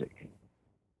music.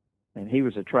 And he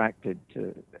was attracted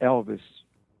to Elvis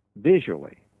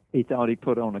visually. He thought he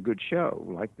put on a good show,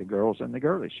 like the girls in the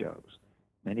girly shows.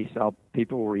 And he saw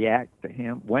people react to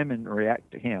him, women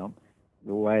react to him,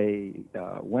 the way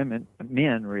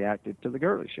men reacted to the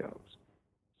girly shows.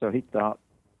 So he thought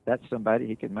that's somebody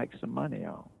he could make some money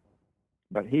on.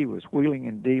 But he was wheeling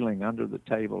and dealing under the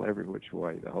table every which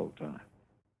way the whole time.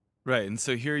 Right, and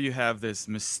so here you have this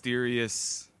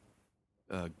mysterious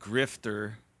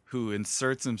grifter who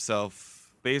inserts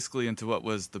himself basically into what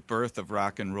was the birth of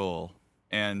rock and roll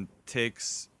and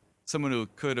takes someone who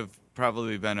could have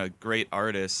probably been a great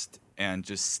artist and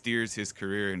just steers his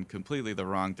career in completely the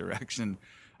wrong direction,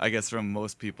 I guess, from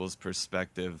most people's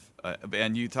perspective.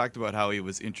 And you talked about how he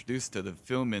was introduced to the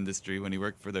film industry when he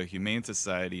worked for the Humane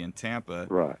Society in Tampa.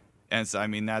 Right. And so, I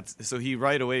mean, so he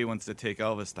right away wants to take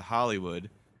Elvis to Hollywood.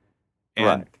 And,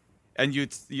 right. And you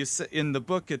in the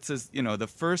book, it says, the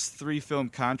first 3-film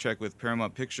contract with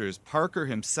Paramount Pictures, Parker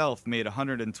himself made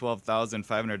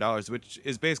 $112,500, which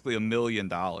is basically $1 million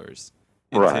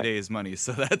in today's money.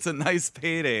 So that's a nice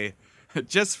payday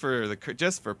just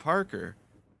for Parker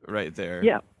right there.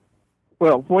 Yeah.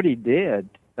 Well, what he did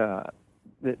that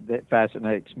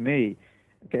fascinates me.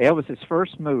 Okay, Elvis's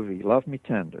first movie, Love Me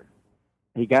Tender,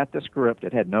 he got the script.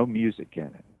 It had no music in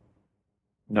it.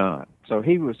 None. So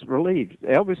he was relieved.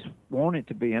 Elvis wanted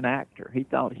to be an actor. He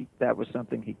thought that was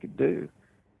something he could do,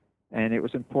 and it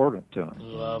was important to him.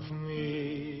 Love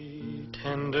me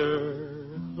tender,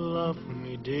 love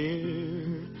me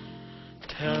dear,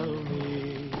 tell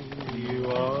me you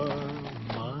are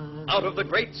mine. Out of the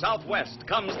great Southwest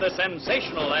comes the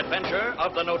sensational adventure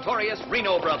of the notorious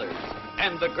Reno brothers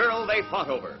and the girl they fought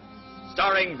over,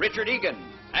 starring Richard Egan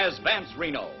as Vance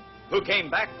Reno, who came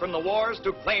back from the wars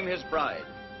to claim his bride.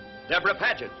 Deborah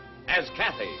Paget as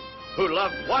Kathy, who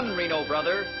loved one Reno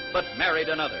brother but married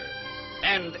another.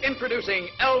 And introducing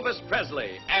Elvis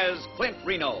Presley as Clint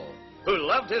Reno, who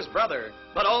loved his brother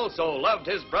but also loved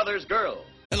his brother's girl.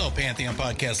 Hello, Pantheon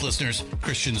Podcast listeners.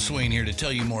 Christian Swain here to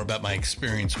tell you more about my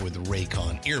experience with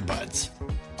Raycon earbuds.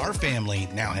 Our family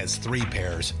now has 3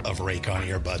 pairs of Raycon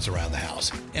earbuds around the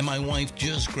house, and my wife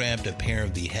just grabbed a pair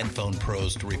of the Headphone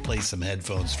Pros to replace some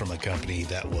headphones from a company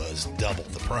that was double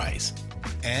the price.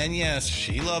 And yes,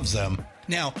 she loves them.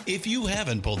 Now, if you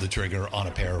haven't pulled the trigger on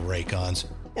a pair of Raycons,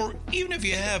 or even if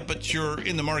you have but you're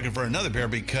in the market for another pair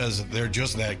because they're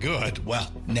just that good,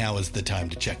 well, now is the time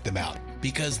to check them out,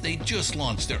 because they just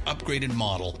launched their upgraded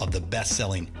model of the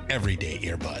best-selling everyday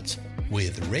earbuds.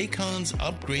 With Raycon's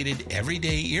upgraded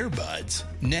everyday earbuds,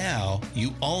 now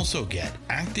you also get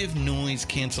active noise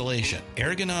cancellation,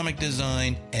 ergonomic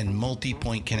design, and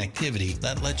multi-point connectivity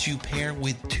that lets you pair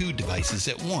with 2 devices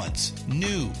at once.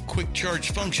 New quick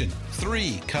charge function,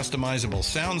 3 customizable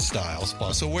sound styles,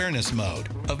 plus awareness mode.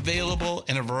 Available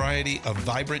in a variety of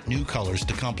vibrant new colors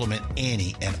to complement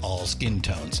any and all skin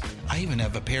tones. I even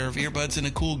have a pair of earbuds in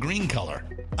a cool green color.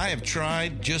 I have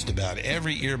tried just about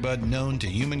every earbud known to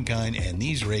humankind, and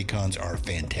these Raycons are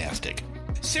fantastic.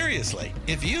 Seriously,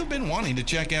 if you've been wanting to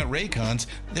check out Raycons,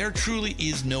 there truly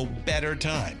is no better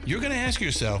time. You're going to ask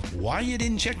yourself why you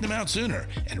didn't check them out sooner,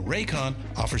 and Raycon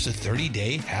offers a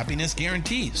 30-day happiness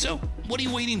guarantee. So what are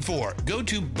you waiting for? Go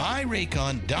to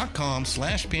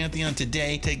buyraycon.com/Pantheon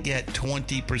today to get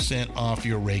 20% off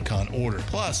your Raycon order,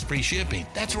 plus free shipping.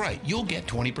 That's right, you'll get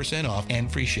 20% off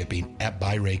and free shipping at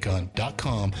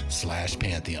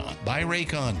buyraycon.com/Pantheon.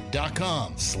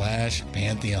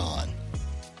 buyraycon.com/Pantheon.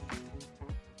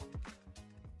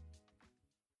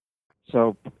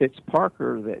 So it's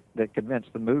Parker that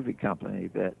convinced the movie company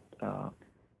that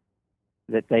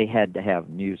they had to have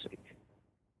music.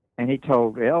 And he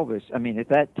told Elvis, I mean, at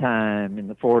that time in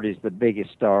the 40s, the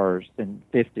biggest stars in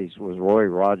the 50s was Roy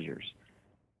Rogers,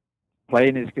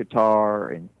 playing his guitar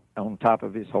and on top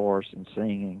of his horse and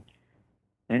singing.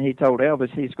 And he told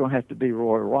Elvis he's going to have to be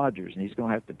Roy Rogers, and he's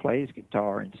going to have to play his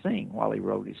guitar and sing while he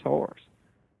rode his horse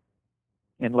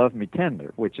in Love Me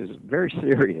Tender, which is a very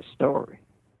serious story.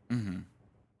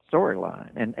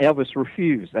 Storyline. And Elvis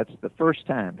refused. That's the first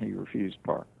time he refused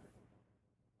Parker.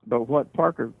 But what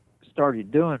Parker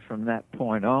started doing from that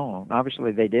point on,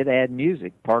 obviously they did add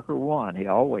music. Parker won. He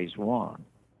always won.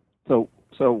 So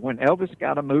when Elvis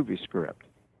got a movie script,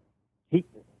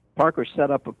 Parker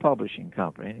set up a publishing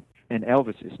company in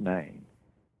Elvis's name.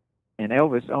 And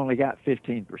Elvis only got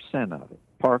 15% of it.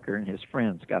 Parker and his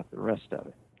friends got the rest of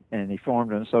it. And he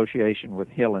formed an association with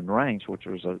Hill and Ranch, which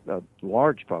was a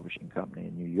large publishing company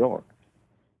in New York.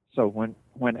 So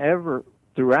whenever,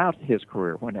 throughout his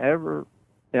career, whenever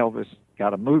Elvis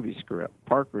got a movie script,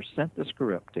 Parker sent the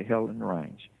script to Hill and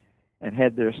Ranch and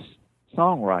had their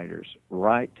songwriters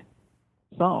write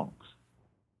songs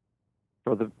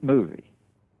for the movie.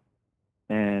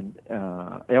 And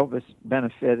Elvis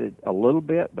benefited a little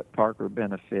bit, but Parker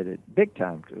benefited big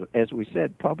time. As we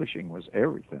said, publishing was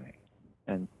everything.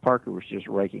 And Parker was just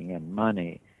raking in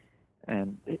money.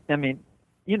 And, I mean,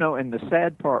 you know, and the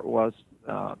sad part was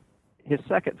his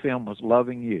second film was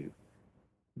Loving You.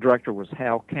 Director was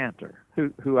Hal Cantor,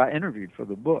 who I interviewed for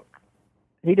the book.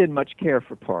 He didn't much care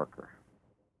for Parker.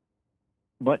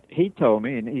 But he told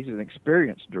me, and he's an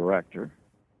experienced director,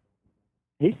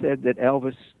 he said that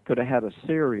Elvis could have had a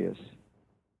serious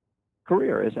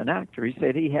career as an actor. He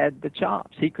said he had the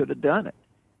chops. He could have done it.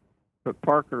 But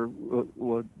Parker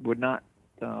would not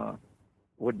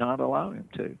allow him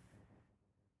to.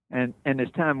 And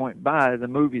as time went by, the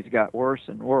movies got worse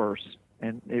and worse,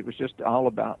 and it was just all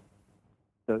about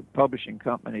the publishing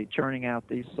company churning out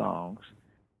these songs,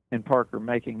 and Parker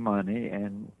making money,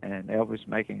 and Elvis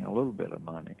making a little bit of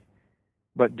money.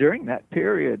 But during that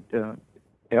period,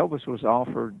 Elvis was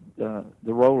offered the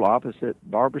role opposite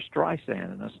Barbra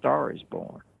Streisand in A Star Is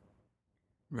Born.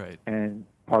 Right. And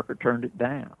Parker turned it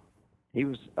down. He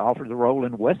was offered the role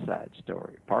in West Side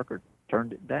Story. Parker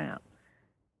turned it down.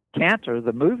 Cantor,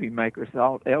 the movie maker,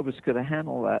 thought Elvis could have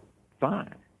handled that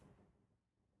fine.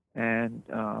 And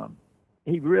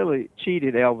he really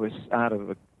cheated Elvis out of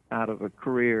a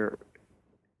career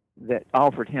that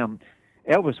offered him.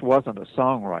 Elvis wasn't a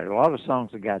songwriter. A lot of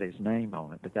songs have got his name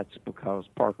on it, but that's because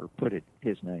Parker put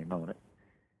his name on it.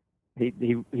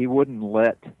 He wouldn't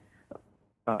let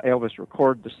Elvis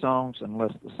record the songs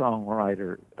unless the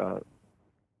songwriter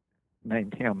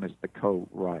named him as the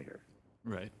co-writer.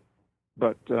 Right.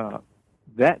 But the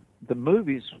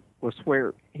movies was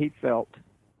where he felt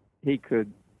he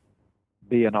could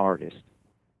be an artist.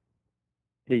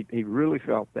 He really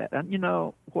felt that. And you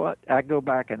know what? I go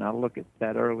back and I look at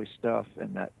that early stuff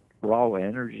and that raw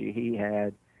energy he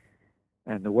had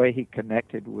and the way he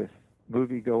connected with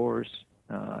moviegoers,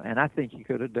 and I think he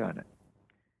could have done it.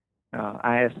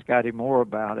 I asked Scotty Moore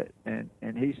about it, and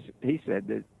he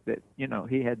said that you know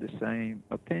he had the same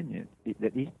opinion,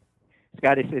 that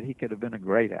Scotty said he could have been a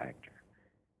great actor,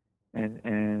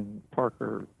 and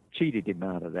Parker cheated him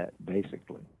out of that,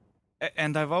 basically.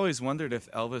 And I've always wondered if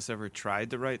Elvis ever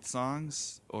tried to write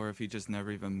songs, or if he just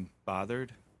never even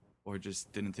bothered, or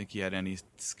just didn't think he had any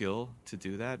skill to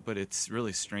do that. But it's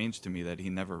really strange to me that he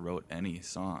never wrote any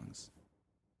songs.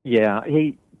 Yeah,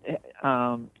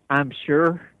 I'm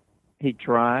sure he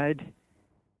tried.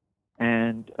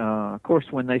 And, of course,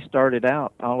 when they started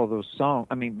out, all of those songs,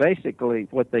 I mean, basically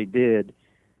what they did,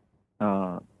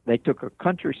 they took a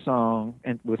country song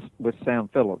and with Sam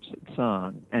Phillips'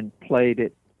 son and played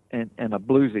it in a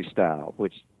bluesy style,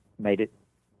 which made it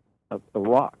a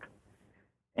rock.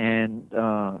 And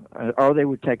or they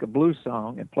would take a blues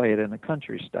song and play it in a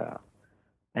country style.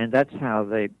 And that's how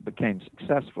they became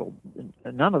successful.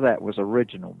 None of that was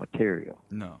original material.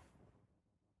 No.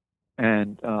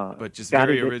 And but just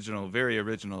very original, a very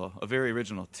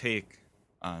original take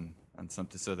on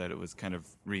something, so that it was kind of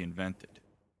reinvented.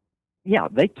 Yeah,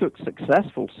 they took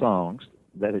successful songs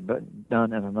that had been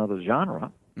done in another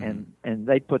genre, and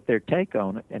they put their take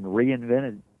on it and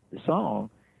reinvented the song,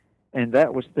 and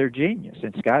that was their genius.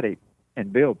 And Scotty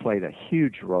and Bill played a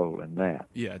huge role in that.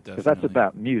 Yeah, definitely. Because that's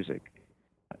about music.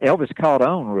 Elvis caught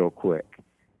on real quick.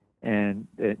 And,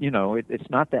 it's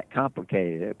not that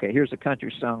complicated. Okay, here's a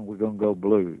country song, we're going to go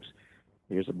blues.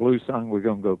 Here's a blues song, we're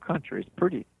going to go country. It's a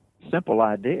pretty simple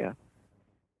idea.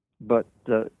 But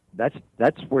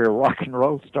that's where rock and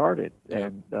roll started.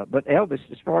 And but Elvis,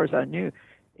 as far as I knew,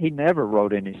 he never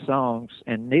wrote any songs,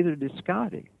 and neither did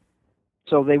Scotty.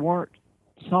 So they weren't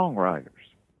songwriters.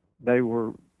 They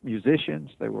were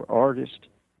musicians. They were artists.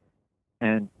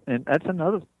 And that's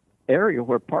another area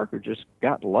where Parker just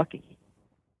got lucky.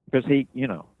 Because he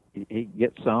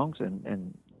gets songs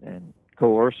and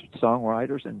coerced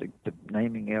songwriters into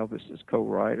naming Elvis as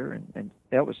co-writer, and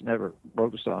Elvis never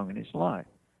wrote a song in his life.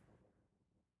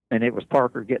 And it was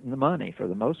Parker getting the money for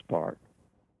the most part.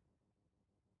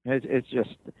 It's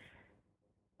just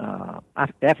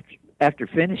after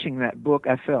finishing that book,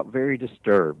 I felt very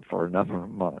disturbed for a number of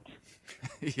months.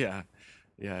 Yeah,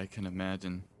 I can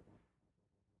imagine.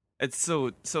 It's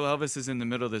so Elvis is in the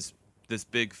middle of this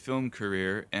big film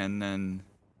career, and then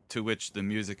to which the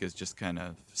music is just kind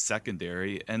of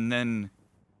secondary. And then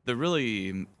the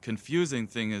really confusing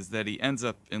thing is that he ends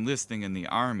up enlisting in the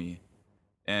Army.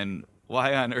 And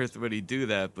why on earth would he do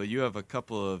that? But you have a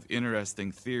couple of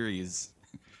interesting theories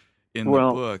in the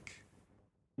book.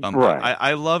 Right.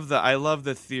 I love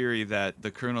the theory that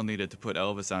the Colonel needed to put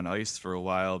Elvis on ice for a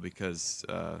while because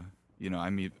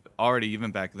already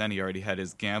even back then he already had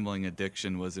his gambling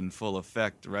addiction was in full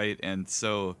effect, right? And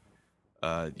so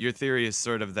your theory is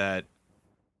sort of that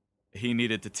he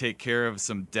needed to take care of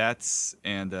some debts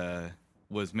and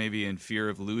was maybe in fear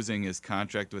of losing his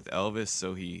contract with Elvis,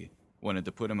 so he wanted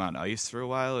to put him on ice for a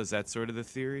while. Is that sort of the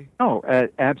theory? Oh,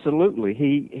 absolutely.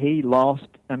 He lost.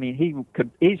 I mean, he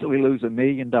could easily lose $1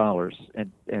 million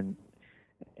in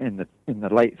the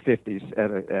late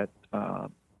 50s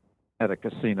at a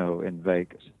casino in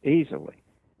Vegas, easily.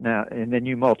 Now, and then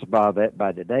you multiply that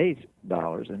by today's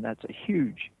dollars, and that's a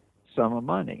huge sum of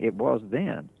money. It was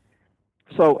then.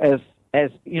 So as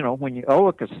when you owe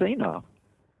a casino,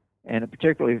 and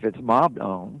particularly if it's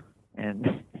mob-owned,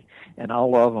 and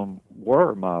all of them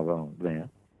were mob-owned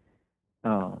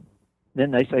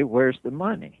then they say, where's the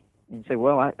money? And you say,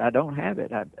 well, I don't have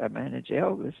it. I manage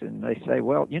Elvis. And they say,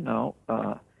 well,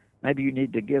 maybe you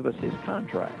need to give us his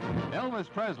contract. Elvis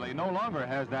Presley no longer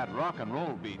has that rock and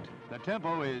roll beat. The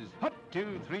tempo is hut,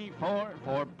 2, 3, 4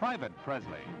 for Private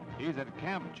Presley. He's at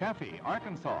Camp Chaffee,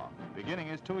 Arkansas, beginning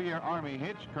his 2-year Army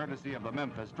hitch courtesy of the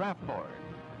Memphis Draft Board.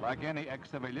 Like any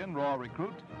ex-civilian raw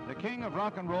recruit, the king of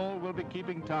rock and roll will be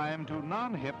keeping time to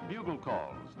non-hip bugle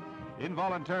calls.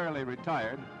 Involuntarily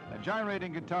retired, the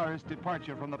gyrating guitarist's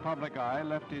departure from the public eye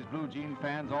left his blue jean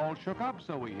fans all shook up,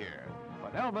 so we hear.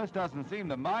 But Elvis doesn't seem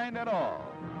to mind at all.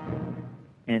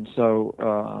 And so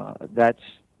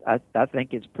I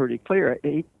think it's pretty clear.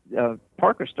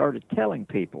 Parker started telling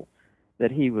people that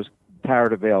he was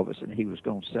tired of Elvis and he was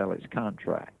going to sell his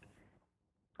contract.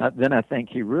 Then I think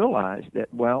he realized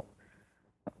that, well,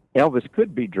 Elvis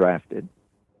could be drafted,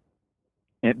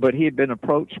 but he had been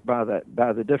approached by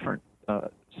the different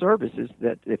services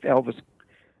that if Elvis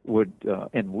would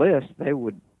enlist,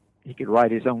 he could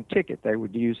write his own ticket. They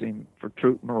would use him for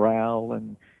troop morale,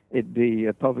 and it'd be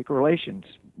a public relations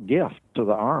gift to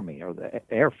the Army or the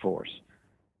Air Force,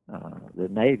 the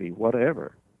Navy,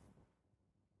 whatever.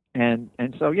 And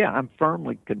so, yeah, I'm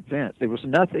firmly convinced there was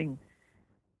nothing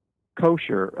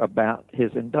kosher about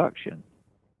his induction.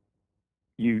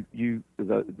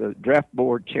 The draft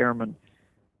board chairman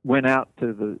went out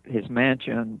to his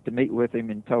mansion to meet with him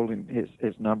and told him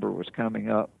his number was coming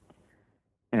up.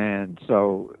 And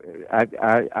so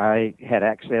I had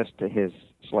access to his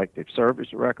Selective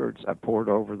Service records. I pored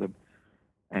over them,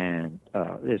 and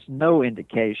there's no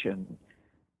indication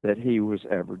that he was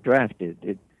ever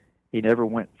drafted. He never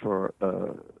went for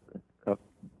a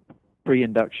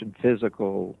pre-induction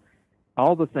physical,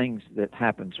 all the things that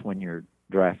happens when you're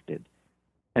drafted.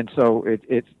 And so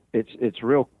it's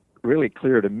really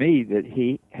clear to me that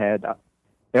he had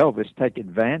Elvis take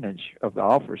advantage of the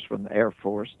offers from the Air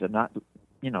Force to not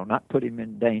put him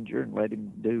in danger and let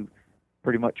him do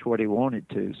pretty much what he wanted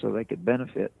to, so they could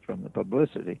benefit from the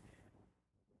publicity.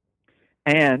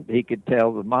 And he could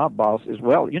tell the mob bosses,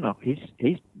 well,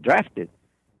 he's drafted.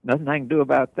 Nothing I can do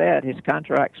about that. His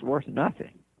contract's worth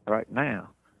nothing right now.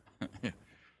 I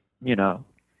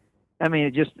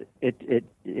mean,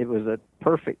 it was a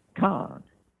perfect con.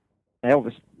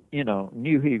 Elvis,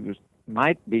 knew he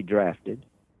might be drafted,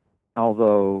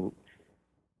 although,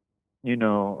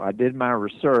 I did my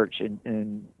research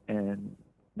and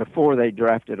before they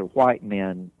drafted a white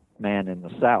man in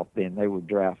the South, then they would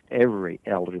draft every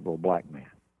eligible black man.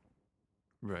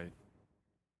 Right.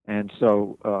 And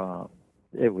so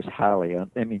it was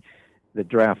the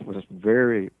draft was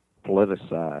very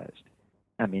politicized.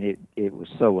 I mean, it was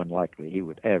so unlikely he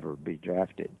would ever be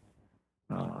drafted.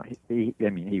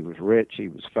 He was rich, he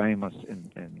was famous,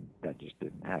 and that just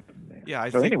didn't happen there. Yeah, I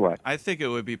think it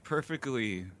would be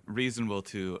perfectly reasonable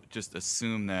to just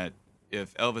assume that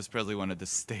if Elvis Presley wanted to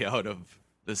stay out of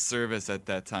the service at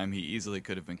that time, he easily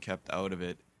could have been kept out of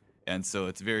it. And so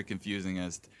it's very confusing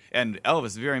and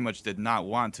Elvis very much did not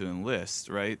want to enlist,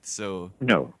 right? So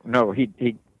No, he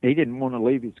didn't want to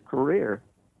leave his career,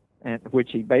 and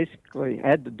which he basically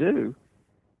had to do.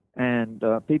 And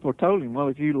people told him, well,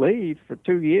 if you leave for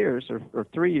 2 years or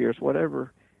 3 years,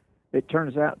 whatever it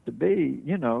turns out to be,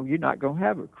 you're not going to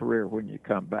have a career when you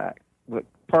come back. But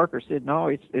Parker said, no,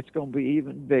 it's going to be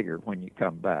even bigger when you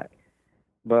come back.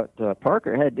 But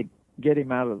Parker had to get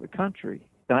him out of the country.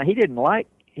 Now, he didn't like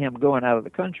him going out of the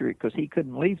country because he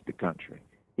couldn't leave the country.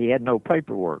 He had no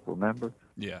paperwork, remember?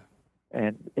 Yeah.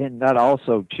 And that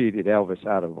also cheated Elvis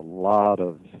out of a lot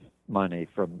of money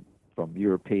from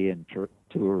European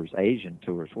tours, Asian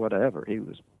tours, whatever. He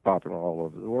was popular all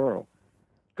over the world.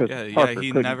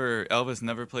 Elvis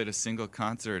never played a single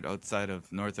concert outside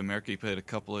of North America. He played a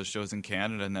couple of shows in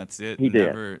Canada, and that's it. He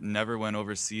never went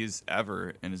overseas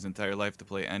ever in his entire life to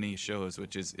play any shows,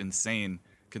 which is insane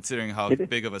considering how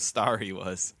big of a star he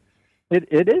was.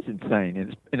 It is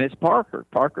insane, and it's Parker.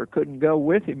 Parker couldn't go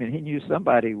with him, and he knew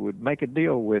somebody would make a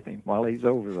deal with him while he's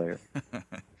over there,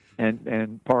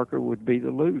 and Parker would be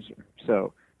the loser.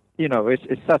 So,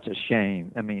 it's such a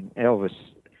shame. I mean, Elvis.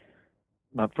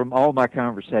 From all my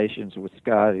conversations with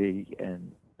Scotty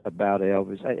and about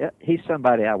Elvis, he's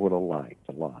somebody I would have liked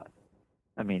a lot.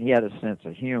 I mean, he had a sense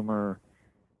of humor,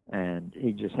 and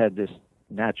he just had this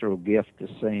natural gift to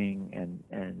sing.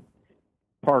 And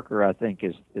Parker, I think,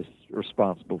 is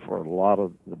responsible for a lot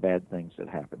of the bad things that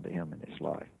happened to him in his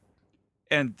life.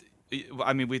 And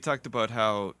I mean, we talked about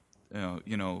how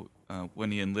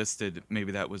when he enlisted,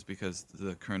 maybe that was because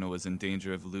the colonel was in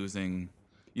danger of losing.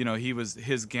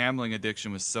 His gambling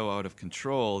addiction was so out of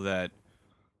control that,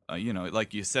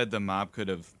 like you said, the mob could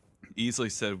have easily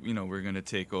said, we're going to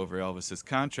take over Elvis's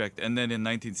contract. And then in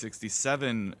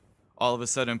 1967, all of a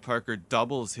sudden, Parker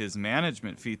doubles his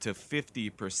management fee to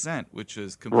 50%, which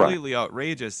is completely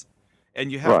outrageous. And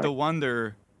you have to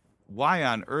wonder, why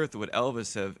on earth would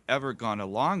Elvis have ever gone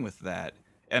along with that?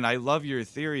 And I love your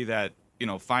theory that,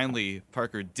 finally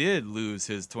Parker did lose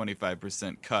his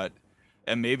 25% cut.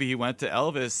 And maybe he went to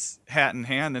Elvis hat in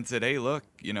hand and said, hey, look,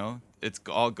 it's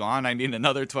all gone. I need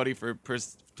another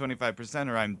 25%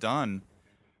 or I'm done.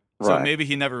 Right. So maybe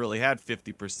he never really had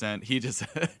 50%. He just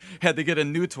had to get a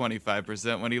new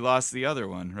 25% when he lost the other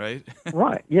one, right?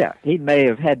 Right, yeah. He may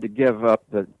have had to give up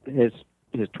his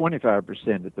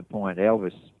 25% at the point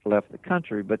Elvis left the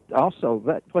country, but also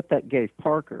what that gave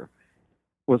Parker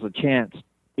was a chance.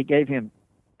 He gave him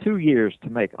 2 years to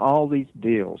make all these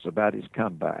deals about his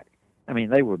comeback. I mean,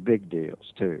 they were big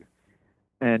deals too,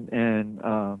 and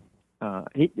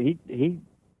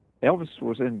Elvis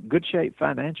was in good shape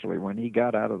financially when he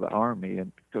got out of the Army,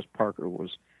 and because Parker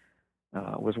was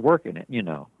working it,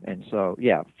 and so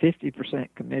 50%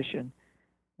 commission.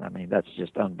 I mean, that's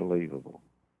just unbelievable.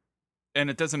 And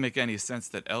it doesn't make any sense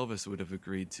that Elvis would have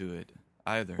agreed to it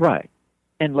either, right?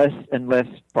 Unless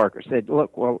Parker said,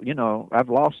 "Look, well, I've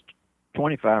lost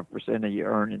 25% of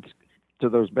your earnings to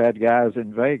those bad guys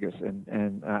in Vegas,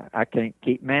 and I can't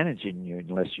keep managing you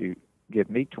unless you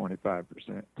give me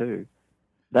 25% too."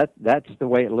 That's the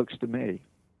way it looks to me.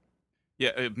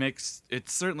 Yeah, it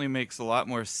certainly makes a lot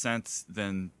more sense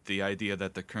than the idea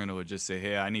that the Colonel would just say,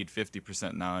 "Hey, I need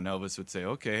 50% now," and Elvis would say,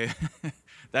 "Okay."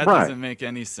 That Right. doesn't make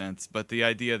any sense. But the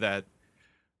idea that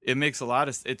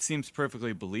it seems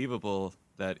perfectly believable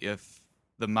that if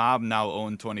the mob now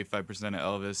owned 25% of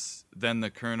Elvis, then the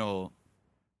Colonel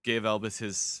gave Elvis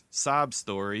his sob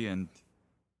story, and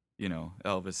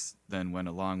Elvis then went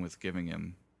along with giving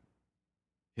him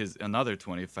his another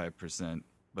 25%.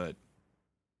 But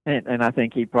And I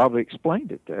think he probably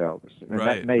explained it to Elvis, and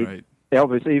Right, that made right.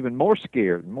 Elvis even more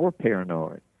scared, and more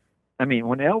paranoid. I mean,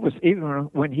 when Elvis, even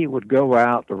when he would go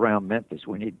out around Memphis,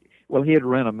 he'd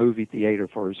rent a movie theater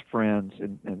for his friends,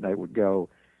 and they would go,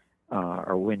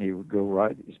 or when he would go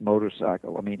ride his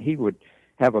motorcycle. I mean, he would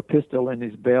have a pistol in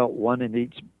his belt, one in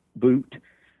each boot.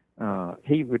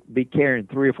 He would be carrying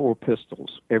 3 or 4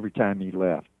 pistols every time he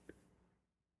left.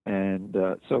 And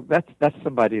so that's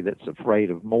somebody that's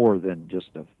afraid of more than just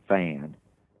a fan.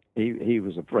 He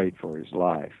was afraid for his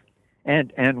life.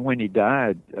 And when he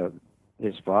died,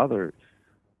 his father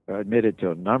admitted to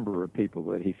a number of people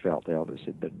that he felt Elvis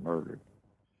had been murdered.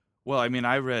 Well, I mean,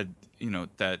 I read,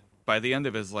 that by the end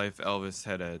of his life, Elvis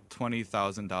had a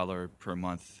 $20,000 per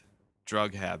month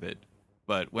drug habit.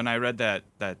 But when I read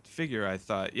that figure, I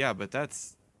thought, yeah, but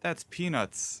that's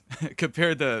peanuts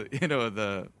compared to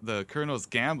the Colonel's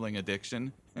gambling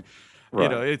addiction.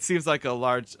 Right. It seems like a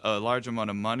large amount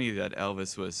of money that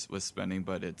Elvis was spending,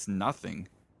 but it's nothing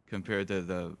compared to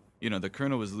the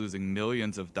Colonel was losing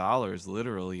millions of dollars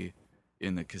literally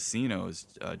in the casinos,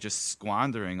 just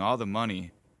squandering all the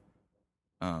money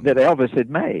that Elvis had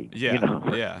made. Yeah,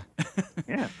 yeah,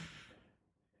 Yeah.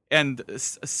 And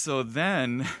so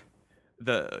then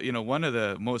one of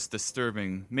the most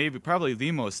disturbing, probably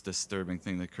the most disturbing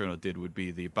thing the Colonel did would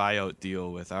be the buyout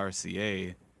deal with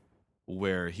RCA,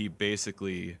 where he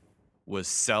basically was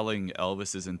selling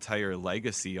Elvis's entire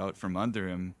legacy out from under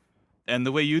him. And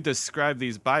the way you describe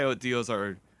these buyout deals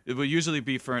it will usually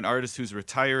be for an artist who's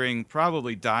retiring,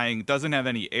 probably dying, doesn't have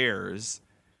any heirs.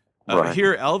 Right.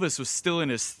 Here, Elvis was still in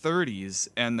his 30s,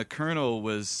 and the Colonel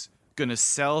was going to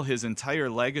sell his entire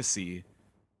legacy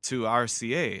to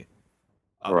RCA.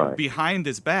 Right. Behind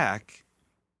his back,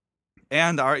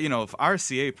 and if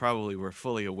RCA probably were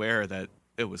fully aware that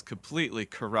it was completely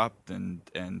corrupt and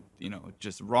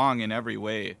just wrong in every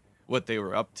way what they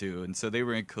were up to, and so they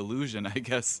were in collusion, I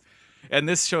guess. And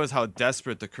this shows how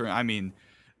desperate the current. I mean,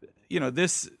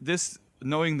 this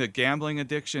knowing the gambling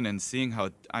addiction and seeing how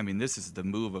this is the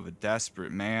move of a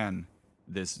desperate man.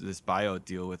 This buyout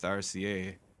deal with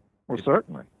RCA. Well,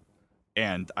 certainly.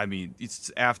 And I mean,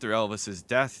 it's after Elvis's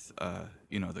death,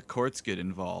 the courts get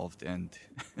involved, and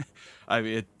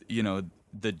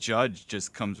the judge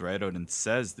just comes right out and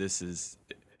says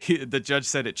the judge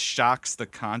said it shocks the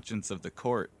conscience of the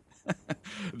court,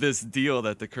 this deal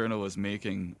that the Colonel was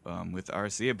making with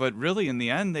RCA. But really, in the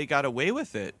end, they got away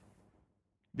with it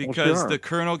because the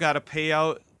Colonel got a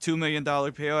payout, $2 million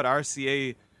payout.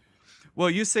 RCA. Well,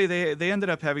 you say they ended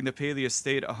up having to pay the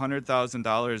estate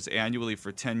 $100,000 annually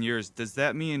for 10 years. Does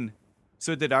that mean,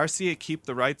 so did RCA keep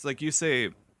the rights? Like you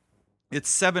say, it's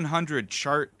 700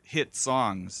 chart hit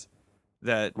songs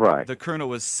that the Colonel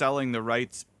was selling the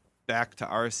rights back to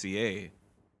RCA.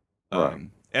 Right.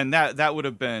 And that would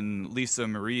have been Lisa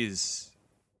Marie's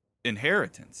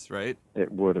inheritance, right?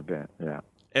 It would have been, yeah.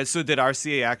 And so did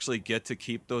RCA actually get to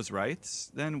keep those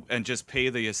rights then and just pay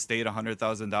the estate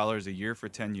 $100,000 a year for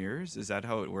 10 years? Is that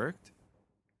how it worked?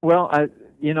 Well,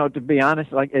 to be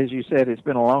honest, like as you said, it's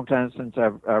been a long time since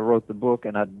I wrote the book,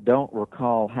 and I don't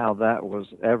recall how that was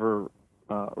ever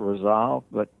resolved.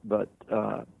 But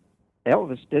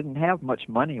Elvis didn't have much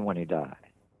money when he died,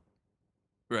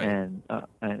 right?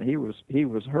 And he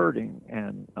was hurting,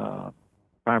 and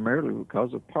primarily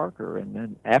because of Parker. And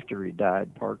then after he died,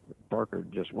 Parker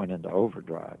just went into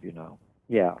overdrive.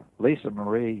 Yeah, Lisa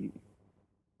Marie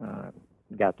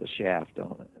got the shaft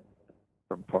on it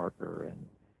from Parker,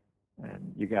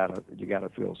 and you gotta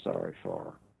feel sorry for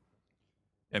her.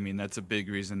 I mean, that's a big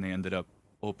reason they ended up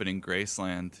opening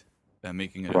Graceland,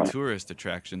 making it Right. a tourist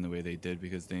attraction the way they did,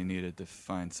 because they needed to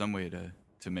find some way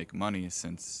to make money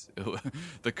since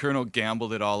the Colonel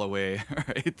gambled it all away,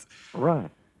 right? Right.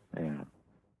 Yeah.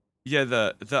 Yeah,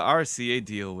 the RCA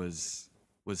deal was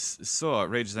so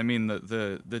outrageous. I mean,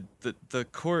 the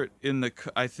court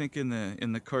I think in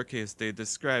the court case they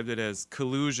described it as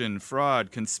collusion,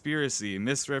 fraud, conspiracy,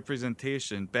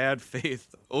 misrepresentation, bad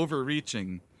faith,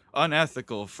 overreaching,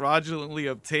 unethical, fraudulently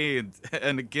obtained,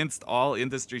 and against all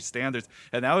industry standards.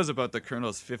 And that was about the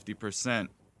Colonel's 50%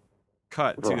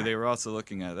 cut too. Right. They were also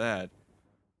looking at that.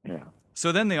 Yeah.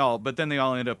 So then they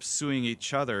all end up suing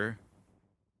each other,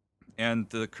 and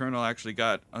the Colonel actually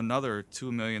got another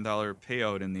 $2 million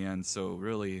payout in the end. So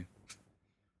really,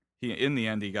 in the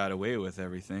end he got away with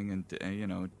everything, and you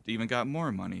know, even got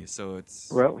more money. So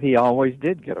it's, Well, he always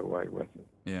did get away with it.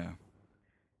 yeah.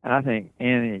 And I think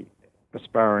any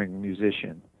aspiring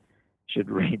musician should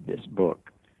read this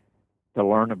book to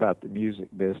learn about the music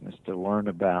business, to learn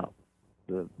about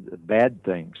the bad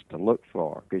things to look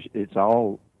for, because it's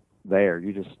all there.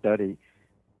 You just study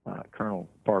Colonel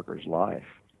Parker's life,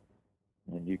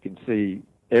 and you can see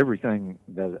everything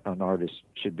that an artist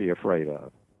should be afraid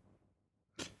of.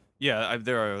 Yeah,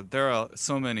 there are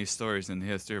so many stories in the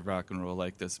history of rock and roll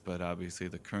like this, but obviously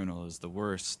the Colonel is the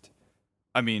worst.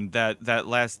 I mean, that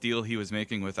last deal he was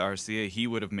making with RCA, he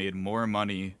would have made more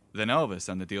money than Elvis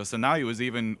on the deal. So now he was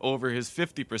even over his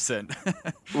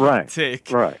 50% right take.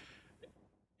 Right.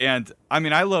 And I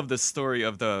mean, I love the story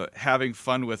of the having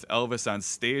fun with Elvis on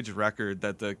stage record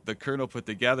that the Colonel put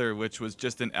together, which was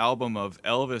just an album of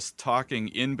Elvis talking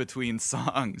in between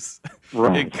songs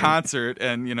right. in concert.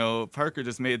 And, you know, Parker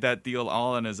just made that deal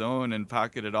all on his own and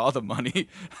pocketed all the money,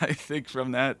 I think,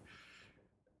 from that.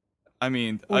 I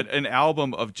mean, an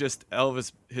album of just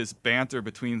Elvis, his banter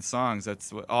between songs.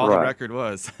 That's what all the record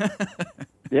was.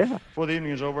 Yeah. Before the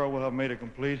evening is over, I will have made it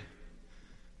complete.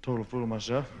 Total fool of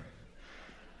myself.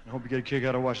 I hope you get a kick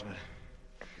out of watching it.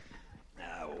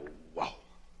 Wow.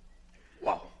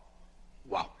 Wow.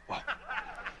 Wow. Wow.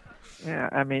 Yeah,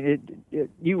 I mean,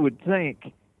 you would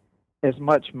think as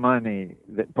much money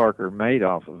that Parker made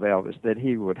off of Elvis that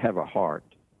he would have a heart,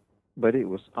 but it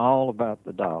was all about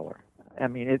the dollar. I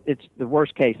mean, it's the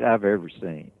worst case I've ever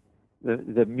seen.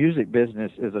 The music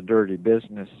business is a dirty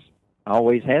business,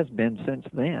 always has been since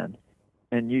then,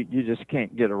 and you just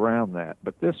can't get around that.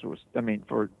 But this was, I mean,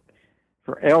 for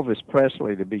Elvis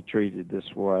Presley to be treated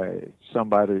this way,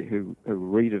 somebody who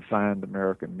redefined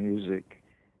American music,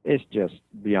 it's just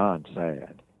beyond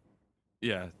sad.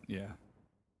 Yeah.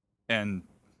 And,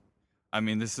 I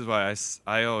mean, this is why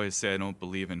I always say I don't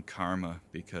believe in karma,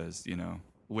 because, you know,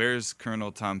 where's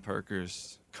Colonel Tom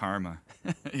Parker's karma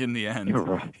in the end?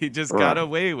 Right. He just got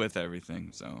away with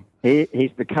everything. So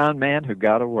he's the con man who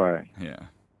got away. Yeah.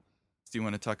 Do you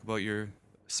want to talk about your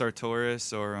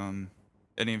Sartoris or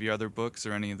any of your other books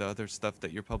or any of the other stuff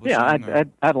that you're publishing? Yeah,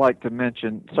 I'd like to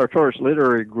mention Sartoris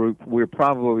Literary Group. We're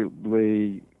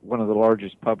probably one of the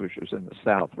largest publishers in the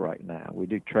South right now. We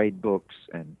do trade books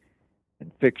and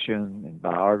fiction and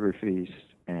biographies,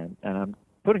 and I'm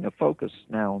putting a focus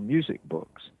now on music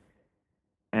books.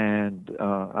 And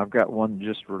I've got one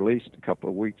just released a couple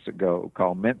of weeks ago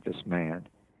called Memphis Man,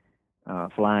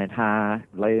 Flying High,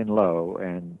 Laying Low,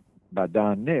 and by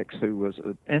Don Nix, who was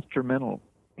an instrumental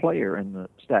player in the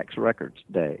Stax Records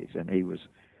days. And he was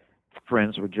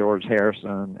friends with George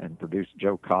Harrison and produced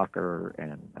Joe Cocker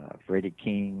and Freddie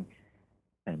King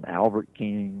and Albert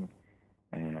King,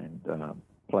 and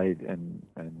played in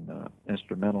an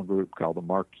instrumental group called the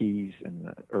Marquis in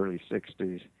the early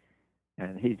 60s.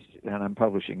 And I'm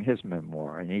publishing his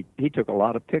memoir. And he took a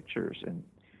lot of pictures, and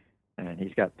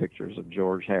he's got pictures of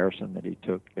George Harrison that he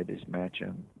took at his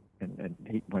mansion. And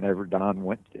whenever Don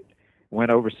went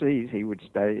overseas, he would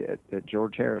stay at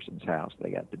George Harrison's house.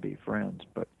 They got to be friends.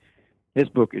 But his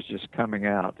book is just coming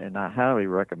out, and I highly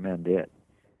recommend it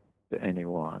to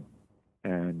anyone.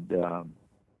 And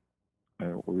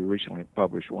we recently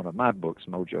published one of my books,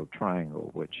 Mojo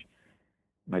Triangle, which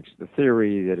makes the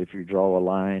theory that if you draw a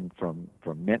line from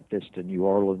Memphis to New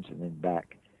Orleans and then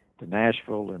back to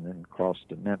Nashville and then across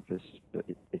to Memphis,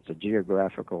 it's a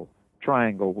geographical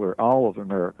triangle where all of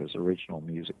America's original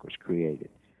music was created: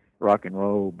 rock and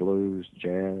roll, blues,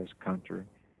 jazz, country.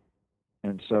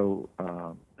 And so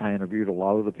I interviewed a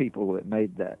lot of the people that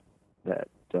made that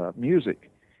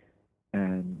music,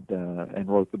 and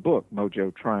wrote the book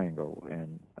Mojo Triangle,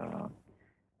 and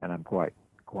I'm quite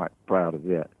proud of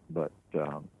it. But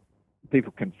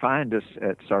people can find us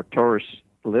at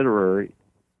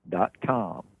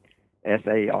sartorisliterary.com,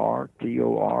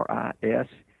 SARTORIS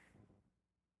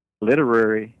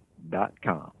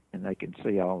literary.com, and they can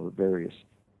see all the various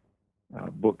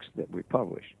books that we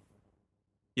publish.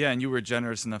 Yeah, and you were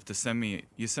generous enough to sent me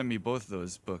both of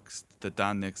those books, the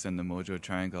Don Nix and the Mojo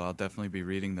Triangle. I'll definitely be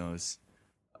reading those.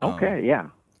 Okay, yeah.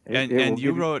 And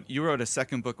you wrote a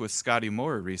second book with Scotty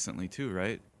Moore recently too,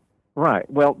 right? Right.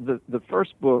 Well, the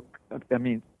first book, I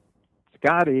mean,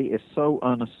 Scotty is so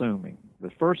unassuming.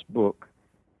 The first book,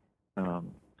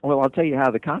 well, I'll tell you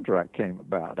how the contract came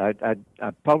about. I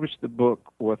published the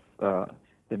book with the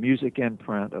music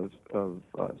imprint of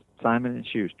Simon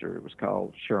 & Schuster. It was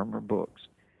called Schirmer Books.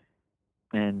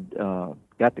 and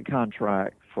got the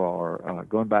contract for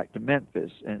going back to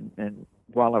Memphis. And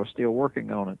while I was still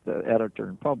working on it, the editor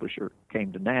and publisher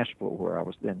came to Nashville, where I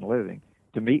was then living,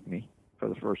 to meet me for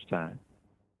the first time.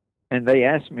 And they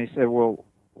asked me, said, well,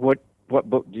 what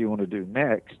book do you want to do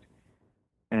next?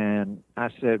 And I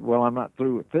said, well, I'm not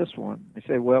through with this one. They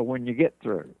said, well, when you get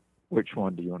through, which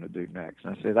one do you want to do next?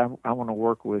 And I said, I want to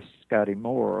work with Scotty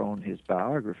Moore on his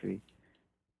biography.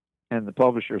 And the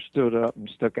publisher stood up and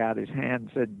stuck out his hand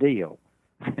and said, deal.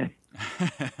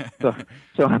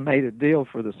 So I made a deal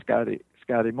for the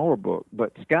Scotty Moore book.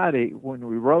 But Scotty, when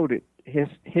we wrote it,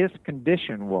 his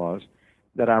condition was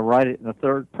that I write it in the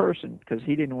third person, because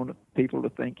he didn't want people to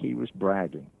think he was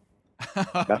bragging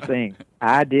by saying,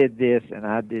 I did this and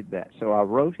I did that. So I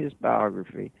wrote his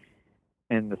biography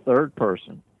in the third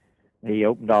person. He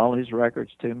opened all his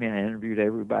records to me. I interviewed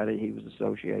everybody he was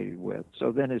associated with.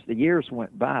 So then as the years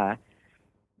went by,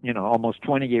 almost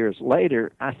 20 years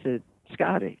later, I said,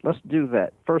 Scotty, let's do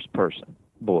that first person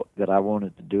book that I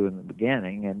wanted to do in the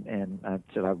beginning. And I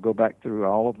said, I'll go back through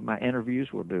all of my interviews.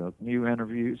 We'll do new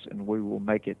interviews, and we will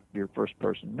make it your first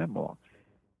person memoir.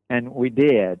 And we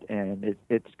did, and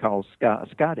it's called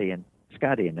Scotty and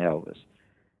Elvis.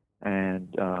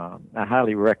 And I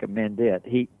highly recommend it.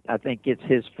 I think it's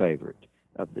his favorite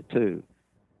of the two.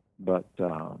 But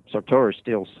Sartorius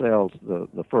still sells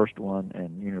the first one,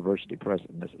 and University Press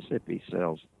of Mississippi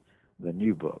sells the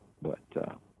new book. But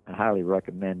I highly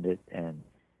recommend it, and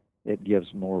it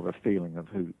gives more of a feeling of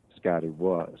who Scotty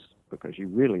was, because you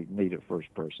really need a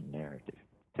first-person narrative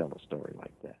to tell a story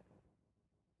like that.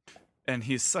 And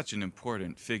he's such an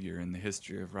important figure in the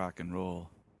history of rock and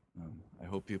roll. I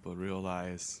hope people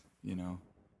realize,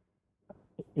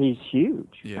 He's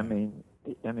huge. Yeah. I mean,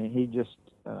 he just,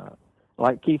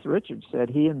 like Keith Richards said,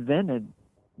 he invented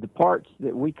the parts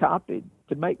that we copied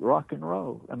to make rock and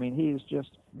roll. I mean, he is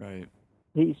just, right.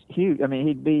 He's huge. I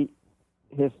mean,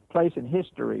 his place in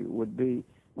history would be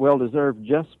well-deserved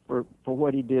just for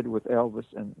what he did with Elvis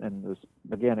and the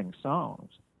beginning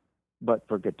songs. But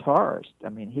for guitarists, I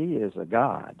mean, he is a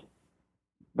god,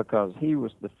 because he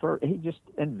was the first. He just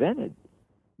invented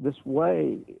this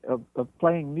way of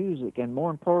playing music, and more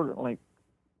importantly,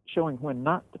 showing when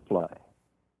not to play,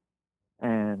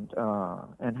 and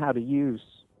how to use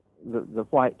the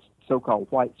so-called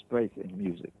white space in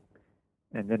music,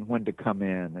 and then when to come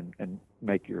in and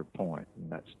make your point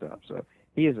and that stuff. So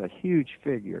he is a huge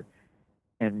figure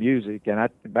in music, and as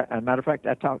a matter of fact,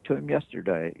 I talked to him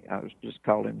yesterday. I was just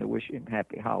called him to wish him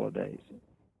happy holidays,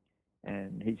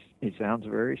 and he sounds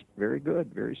very, very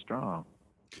good, very strong.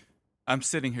 I'm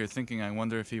sitting here thinking, I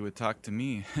wonder if he would talk to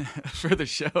me for the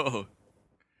show.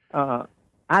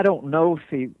 I don't know if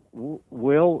he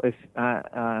will. If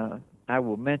I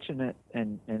will mention it,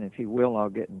 and if he will, I'll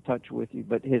get in touch with you.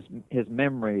 But his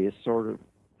memory is sort of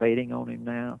fading on him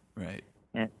now, right?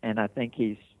 And I think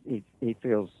he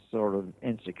feels sort of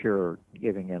insecure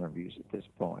giving interviews at this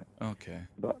point. Okay.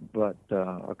 But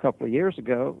a couple of years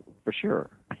ago, for sure.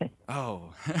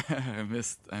 Oh, I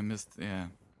missed. Yeah.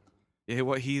 Yeah.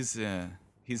 What he's in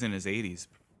his 80s,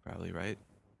 probably, right?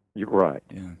 You're right.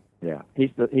 Yeah. Yeah.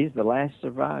 He's the last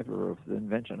survivor of the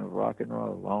invention of rock and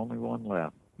roll. The only one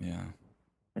left. Yeah.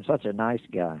 And such a nice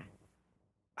guy.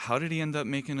 How did he end up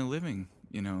making a living?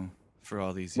 For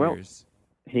all these well, years.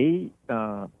 He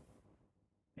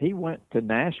went to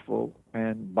Nashville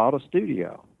and bought a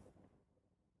studio,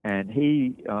 and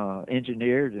he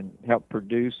engineered and helped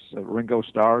produce Ringo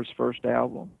Starr's first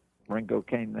album. Ringo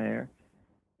came there,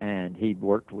 and he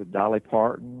worked with Dolly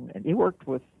Parton, and he worked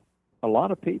with a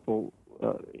lot of people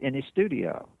in his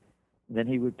studio. Then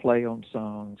he would play on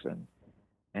songs,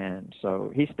 and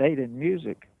so he stayed in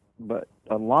music. But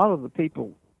a lot of the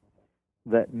people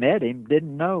that met him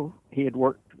didn't know he had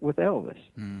worked with Elvis.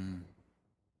 Mm.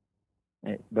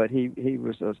 But he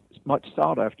was much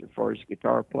sought after for his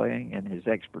guitar playing and his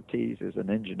expertise as an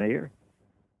engineer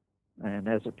and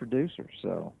as a producer.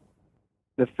 So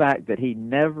the fact that he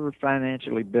never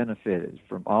financially benefited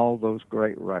from all those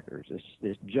great records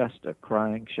is just a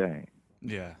crying shame.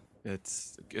 Yeah,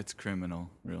 it's criminal,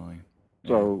 really.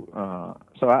 So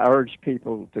I urge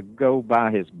people to go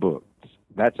buy his books.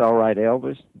 That's All Right,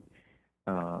 Elvis.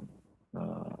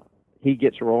 He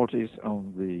gets royalties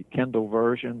on the Kindle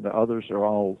version. The others are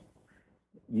all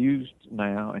used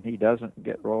now, and he doesn't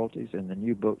get royalties. In the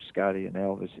new book, Scotty and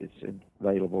Elvis, it's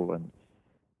available in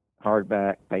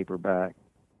hardback, paperback,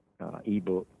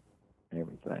 ebook, and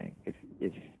everything.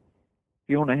 If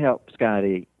you want to help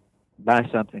Scotty, buy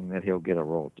something that he'll get a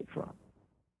royalty from.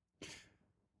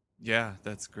 Yeah,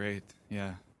 that's great.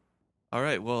 Yeah. All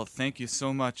right. Well, thank you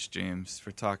so much, James,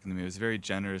 for talking to me. It was very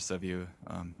generous of you.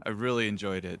 I really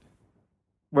enjoyed it.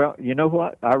 Well, you know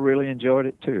what? I really enjoyed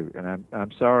it too, and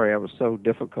I'm sorry I was so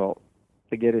difficult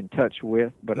to get in touch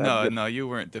with. But no, you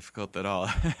weren't difficult at all.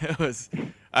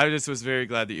 I just was very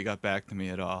glad that you got back to me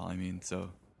at all. I mean,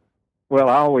 so. Well,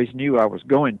 I always knew I was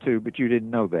going to, but you didn't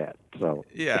know that, so.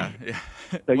 Yeah.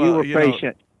 So well, you were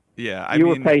patient. You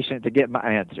were patient to get my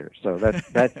answer, so that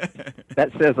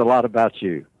says a lot about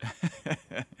you.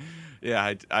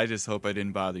 Yeah, I just hope I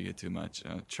didn't bother you too much,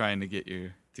 trying to get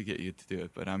you to do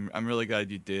it, but I'm really glad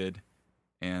you did.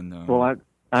 And well,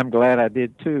 I'm glad I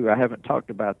did too. I haven't talked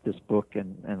about this book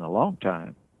in a long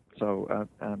time, so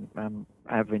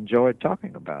I've enjoyed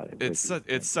talking about it.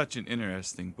 It's such an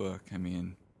interesting book. I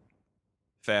mean,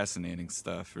 fascinating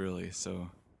stuff, really.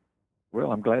 So.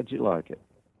 Well, I'm glad you like it.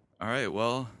 All right.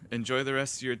 Well, enjoy the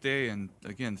rest of your day, and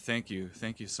again, thank you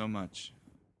so much.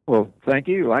 Well, thank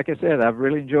you. Like I said, I've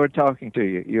really enjoyed talking to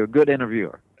you. You're a good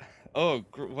interviewer. Oh,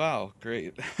 wow,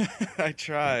 great. I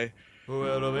try.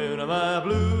 Well, I'm in my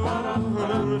blue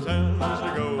tends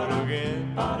to go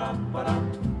again.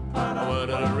 When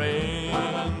the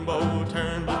rainbow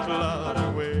turns to cloud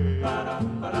away.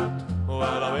 Well,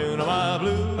 I'm in my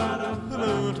blue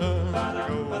tends to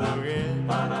go again.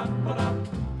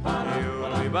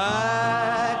 You'll be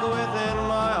back within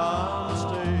my arms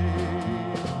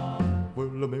stay. Well,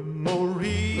 the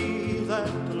memories that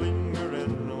linger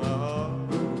in my heart,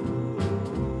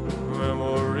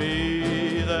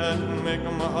 memories that make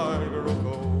my heart grow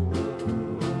cold.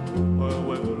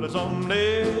 Well,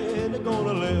 someday they're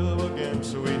gonna live again,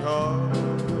 sweetheart.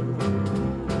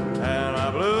 And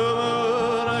I blue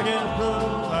moon again,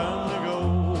 time to go.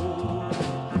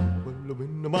 Well,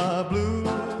 when my blue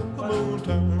moon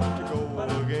turns to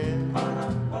gold again,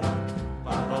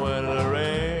 when the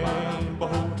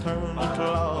rainbow turns the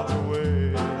clouds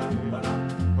away.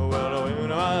 Well, when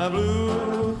my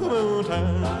blue moon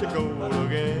turns to gold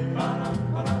again,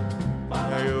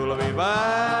 you'll be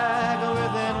back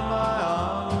within my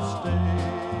arms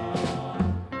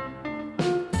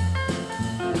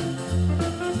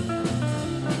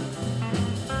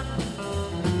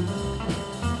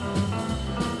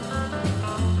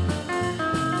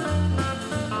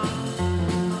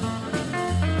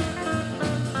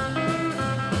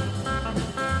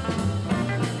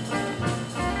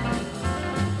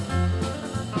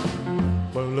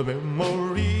Well, the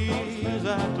memories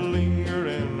that linger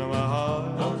in my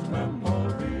heart, those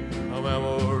memories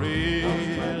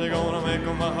are gonna make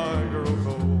my heart grow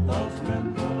cold. Those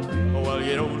memories. Well,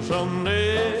 you know,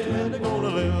 someday they're gonna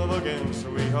live again,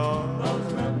 sweetheart.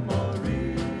 Those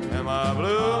memories. And my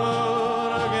blue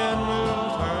moon again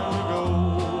will turn to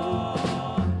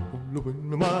gold.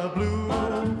 When my blue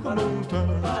moon turns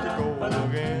to gold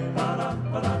again,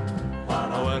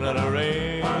 when the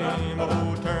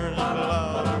rainbow turns to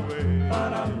cloud away.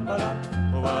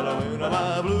 Well, when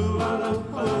my blue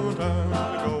moon turns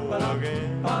to gold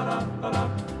again,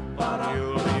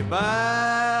 you'll be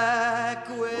back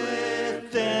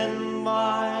within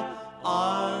my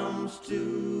arms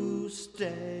to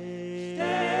stay.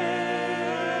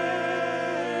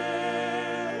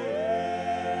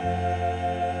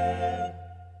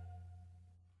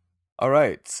 All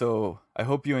right, so I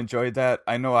hope you enjoyed that.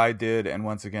 I know I did, and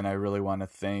once again, I really want to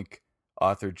thank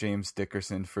author James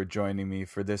Dickerson for joining me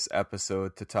for this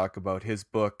episode to talk about his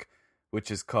book,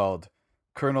 which is called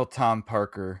Colonel Tom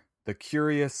Parker, The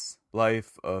Curious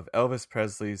Life of Elvis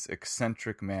Presley's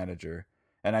Eccentric Manager.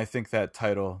 And I think that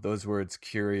title, those words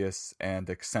curious and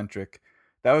eccentric,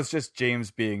 that was just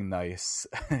James being nice.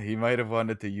 He might have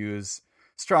wanted to use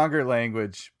stronger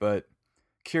language, but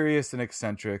curious and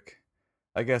eccentric,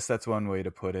 I guess that's one way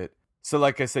to put it. So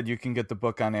like I said, you can get the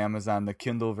book on Amazon, the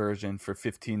Kindle version, for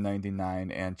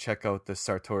 $15.99, and check out the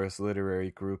Sartoris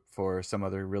Literary Group for some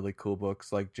other really cool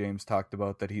books like James talked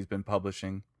about that he's been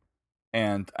publishing.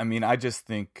 And I mean, I just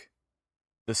think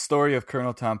the story of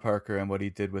Colonel Tom Parker and what he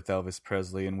did with Elvis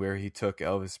Presley and where he took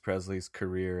Elvis Presley's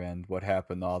career and what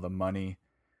happened to all the money,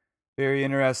 very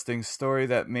interesting story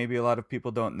that maybe a lot of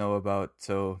people don't know about.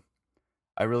 So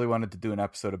I really wanted to do an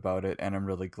episode about it, and I'm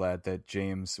really glad that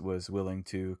James was willing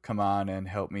to come on and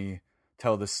help me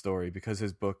tell this story, because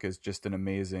his book is just an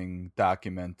amazing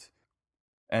document.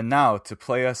 And now, to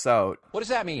play us out. What does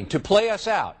that mean, to play us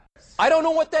out? I don't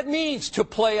know what that means, to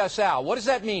play us out. What does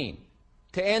that mean?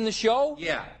 To end the show?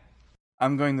 Yeah.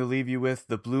 I'm going to leave you with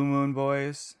the Blue Moon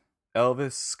Boys,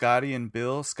 Elvis, Scotty, and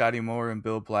Bill, Scotty Moore and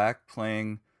Bill Black,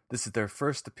 playing, this is their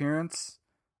first appearance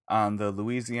on the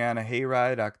Louisiana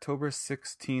Hayride, October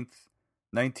 16th,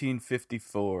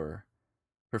 1954,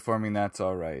 performing That's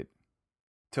All Right.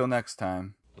 Till next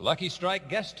time. Lucky Strike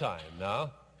guest time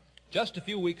now. Just a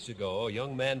few weeks ago, a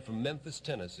young man from Memphis,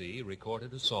 Tennessee,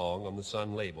 recorded a song on the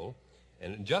Sun label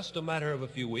And in just a matter of a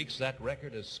few weeks, that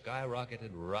record has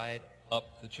skyrocketed right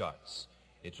up the charts.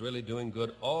 It's really doing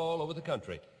good all over the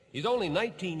country. He's only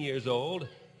 19 years old.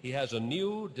 He has a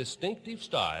new, distinctive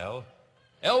style.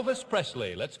 Elvis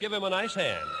Presley. Let's give him a nice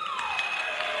hand.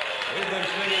 We've been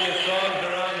singing his songs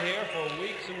around here for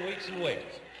weeks and weeks and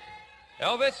weeks.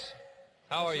 Elvis,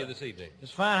 how are you this evening?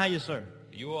 Just fine. How you, sir?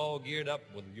 You all geared up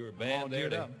with your band all there?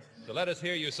 Geared up. So let us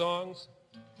hear your songs.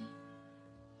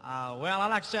 Well, I'd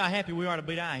like to say how happy we are to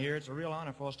be down here. It's a real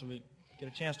honor for us to get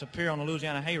a chance to appear on the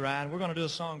Louisiana Hayride. We're going to do a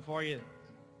song for you.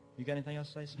 You got anything else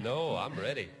to say, sir? No, I'm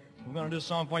ready. We're going to do a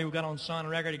song for you we got on Sun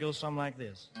record. It goes something like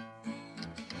this.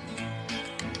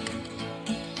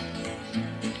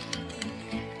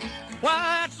 Well,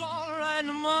 that's all right,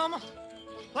 Mama.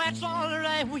 That's all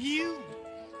right with you.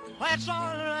 That's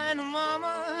all right,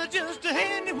 Mama. Just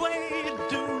any way you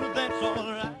do. That's all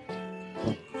right.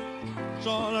 It's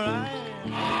all right.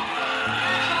 It's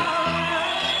all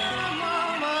right,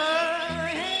 Mama.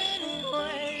 Any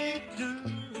way you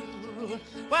do.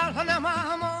 Well, now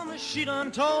my mama, she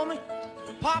done told me.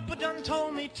 Papa done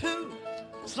told me too.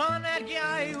 Son, that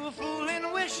guy you a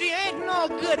foolin' with, she ain't no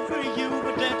good for you.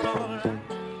 But that's all right.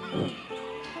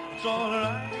 It's all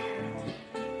right.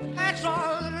 That's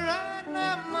all right,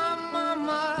 now my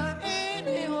mama,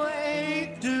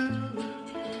 anyway do.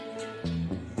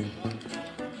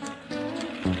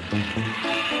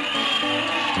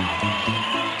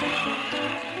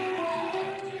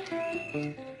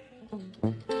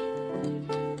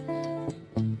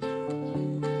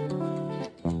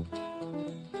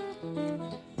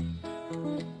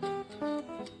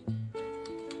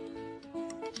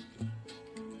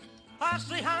 I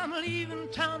say I'm leaving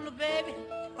town, baby.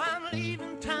 I'm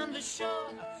leaving town to shore.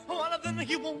 All of them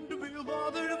you won't be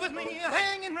bothered with me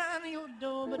hanging round your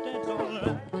door, but that's all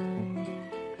right.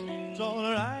 It's all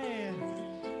right.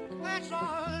 That's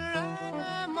all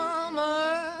right,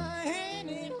 Mama.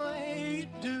 Anyway,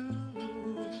 do.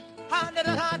 I did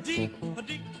a dee, a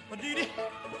dee, a dee,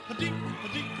 a dee, a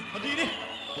dee, a dee,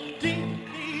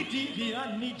 dee, dee, dee.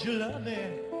 I need your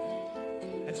loving.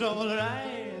 It's all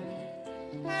right.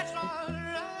 That's all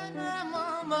right,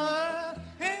 Mama.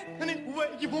 Anyway,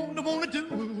 you wanna do.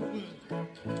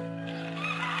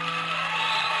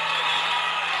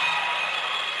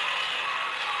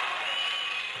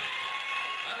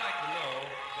 I'd like to know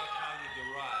just how you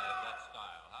derived that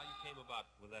style, how you came about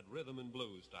with that rhythm and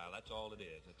blues style. That's all it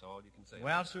is. That's all you can say.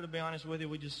 Well, sir, to be honest with you,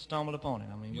 we just stumbled upon it.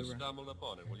 I mean, You stumbled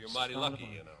upon it. Well, you're mighty Stumbled lucky,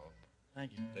 upon it. you know.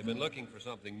 Thank you. They've been looking for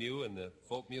something new in the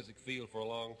folk music field for a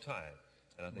long time,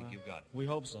 and I think Well, you've got it. We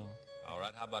hope so. All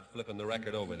right, how about flipping the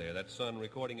record over there? That Son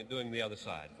recording and doing the other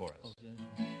side for us.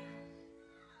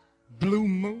 Blue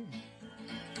moon,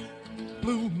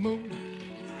 blue moon,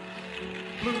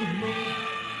 blue moon,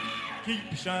 keep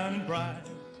shining bright.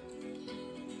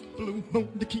 Blue moon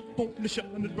to keep on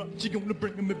shining bright. She gonna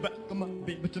bring me back to my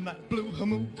baby tonight. Blue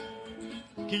moon,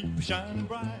 keep shining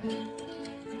bright.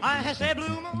 I say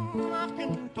blue moon of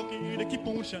Kentucky to keep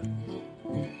on shining.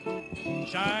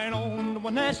 Shine on the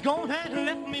one that's gone and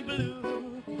left me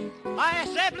blue. I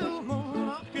say blue moon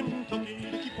of Kentucky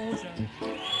to keep on shining.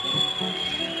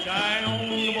 Shine on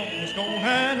the one that's gone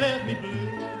and left me blue.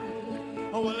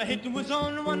 Oh, well, I hit was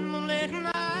on one moonlit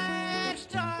night.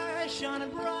 Stars shining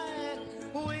bright.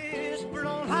 Whisper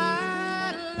on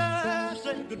high. Love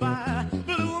said goodbye.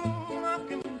 Blue moon of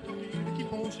Kentucky to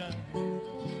keep on shining.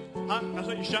 I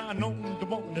say shine on the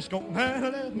one that's gone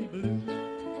and left me blue.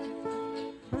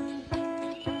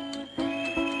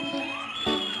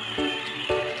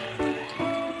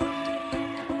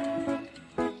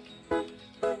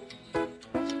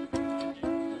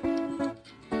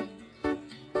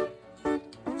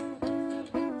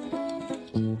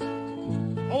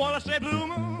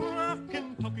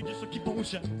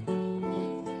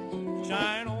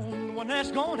 Shine on the one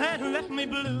that's gone and left me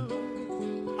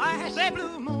blue. I say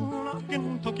blue moon of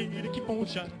Kentucky to keep on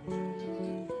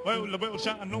shining. Well,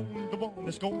 shine on the one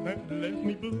that's gone and left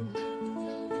me blue.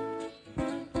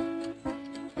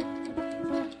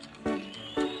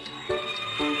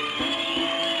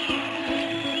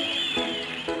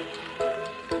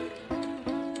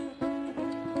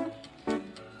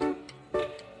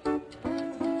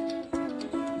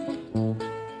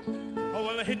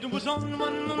 It was on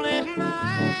one moonlit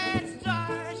night,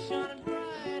 stars shining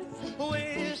bright,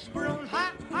 whisper on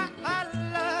high, high, high,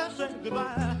 love said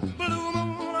goodbye. Blue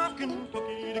moon of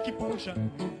Kentucky to keep on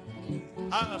shining.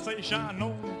 I say shine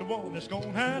on the one that's gone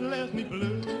and left me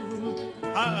blue.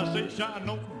 I say shine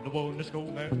on the one that's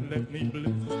gone and left me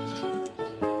blue.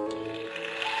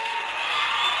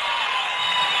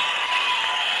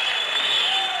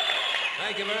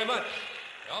 Thank you very much.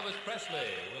 Elvis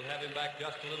Presley. We'll have him back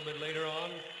just a little bit later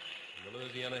on in the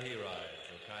Louisiana Hayride,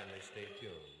 so kindly stay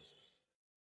tuned.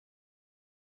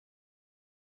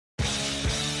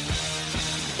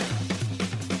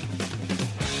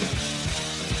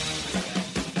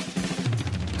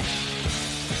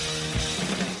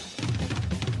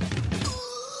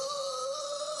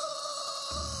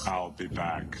 I'll be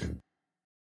back.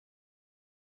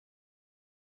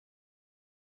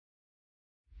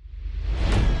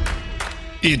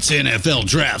 It's NFL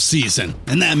draft season,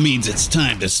 and that means it's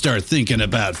time to start thinking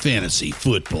about fantasy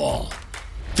football.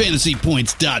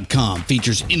 FantasyPoints.com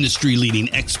features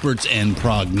industry-leading experts and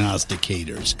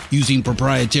prognosticators using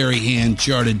proprietary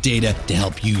hand-charted data to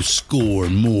help you score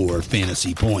more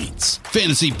fantasy points.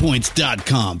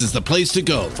 FantasyPoints.com is the place to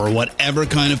go for whatever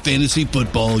kind of fantasy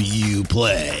football you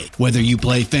play. Whether you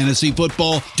play fantasy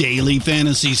football, daily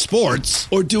fantasy sports,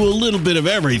 or do a little bit of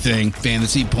everything,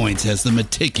 Fantasy Points has the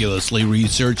meticulously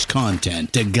researched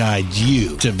content to guide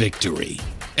you to victory.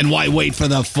 And why wait for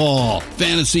the fall?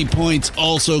 Fantasy Points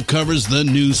also covers the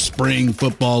new spring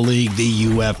football league, the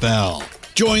UFL.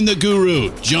 Join the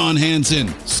guru, John Hansen,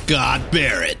 Scott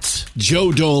Barrett,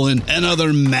 Joe Dolan, and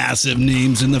other massive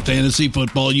names in the fantasy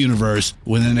football universe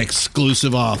with an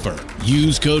exclusive offer.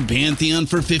 Use code Pantheon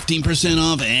for 15%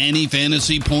 off any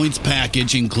Fantasy Points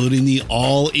package, including the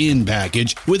all-in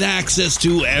package, with access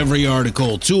to every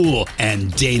article, tool,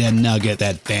 and data nugget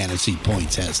that Fantasy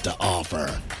Points has to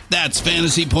offer. That's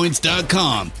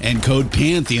FantasyPoints.com and code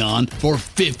Pantheon for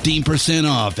 15%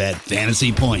 off at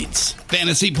Fantasy Points.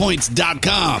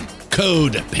 FantasyPoints.com,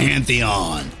 code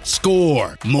Pantheon.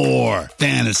 Score more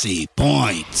fantasy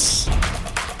points.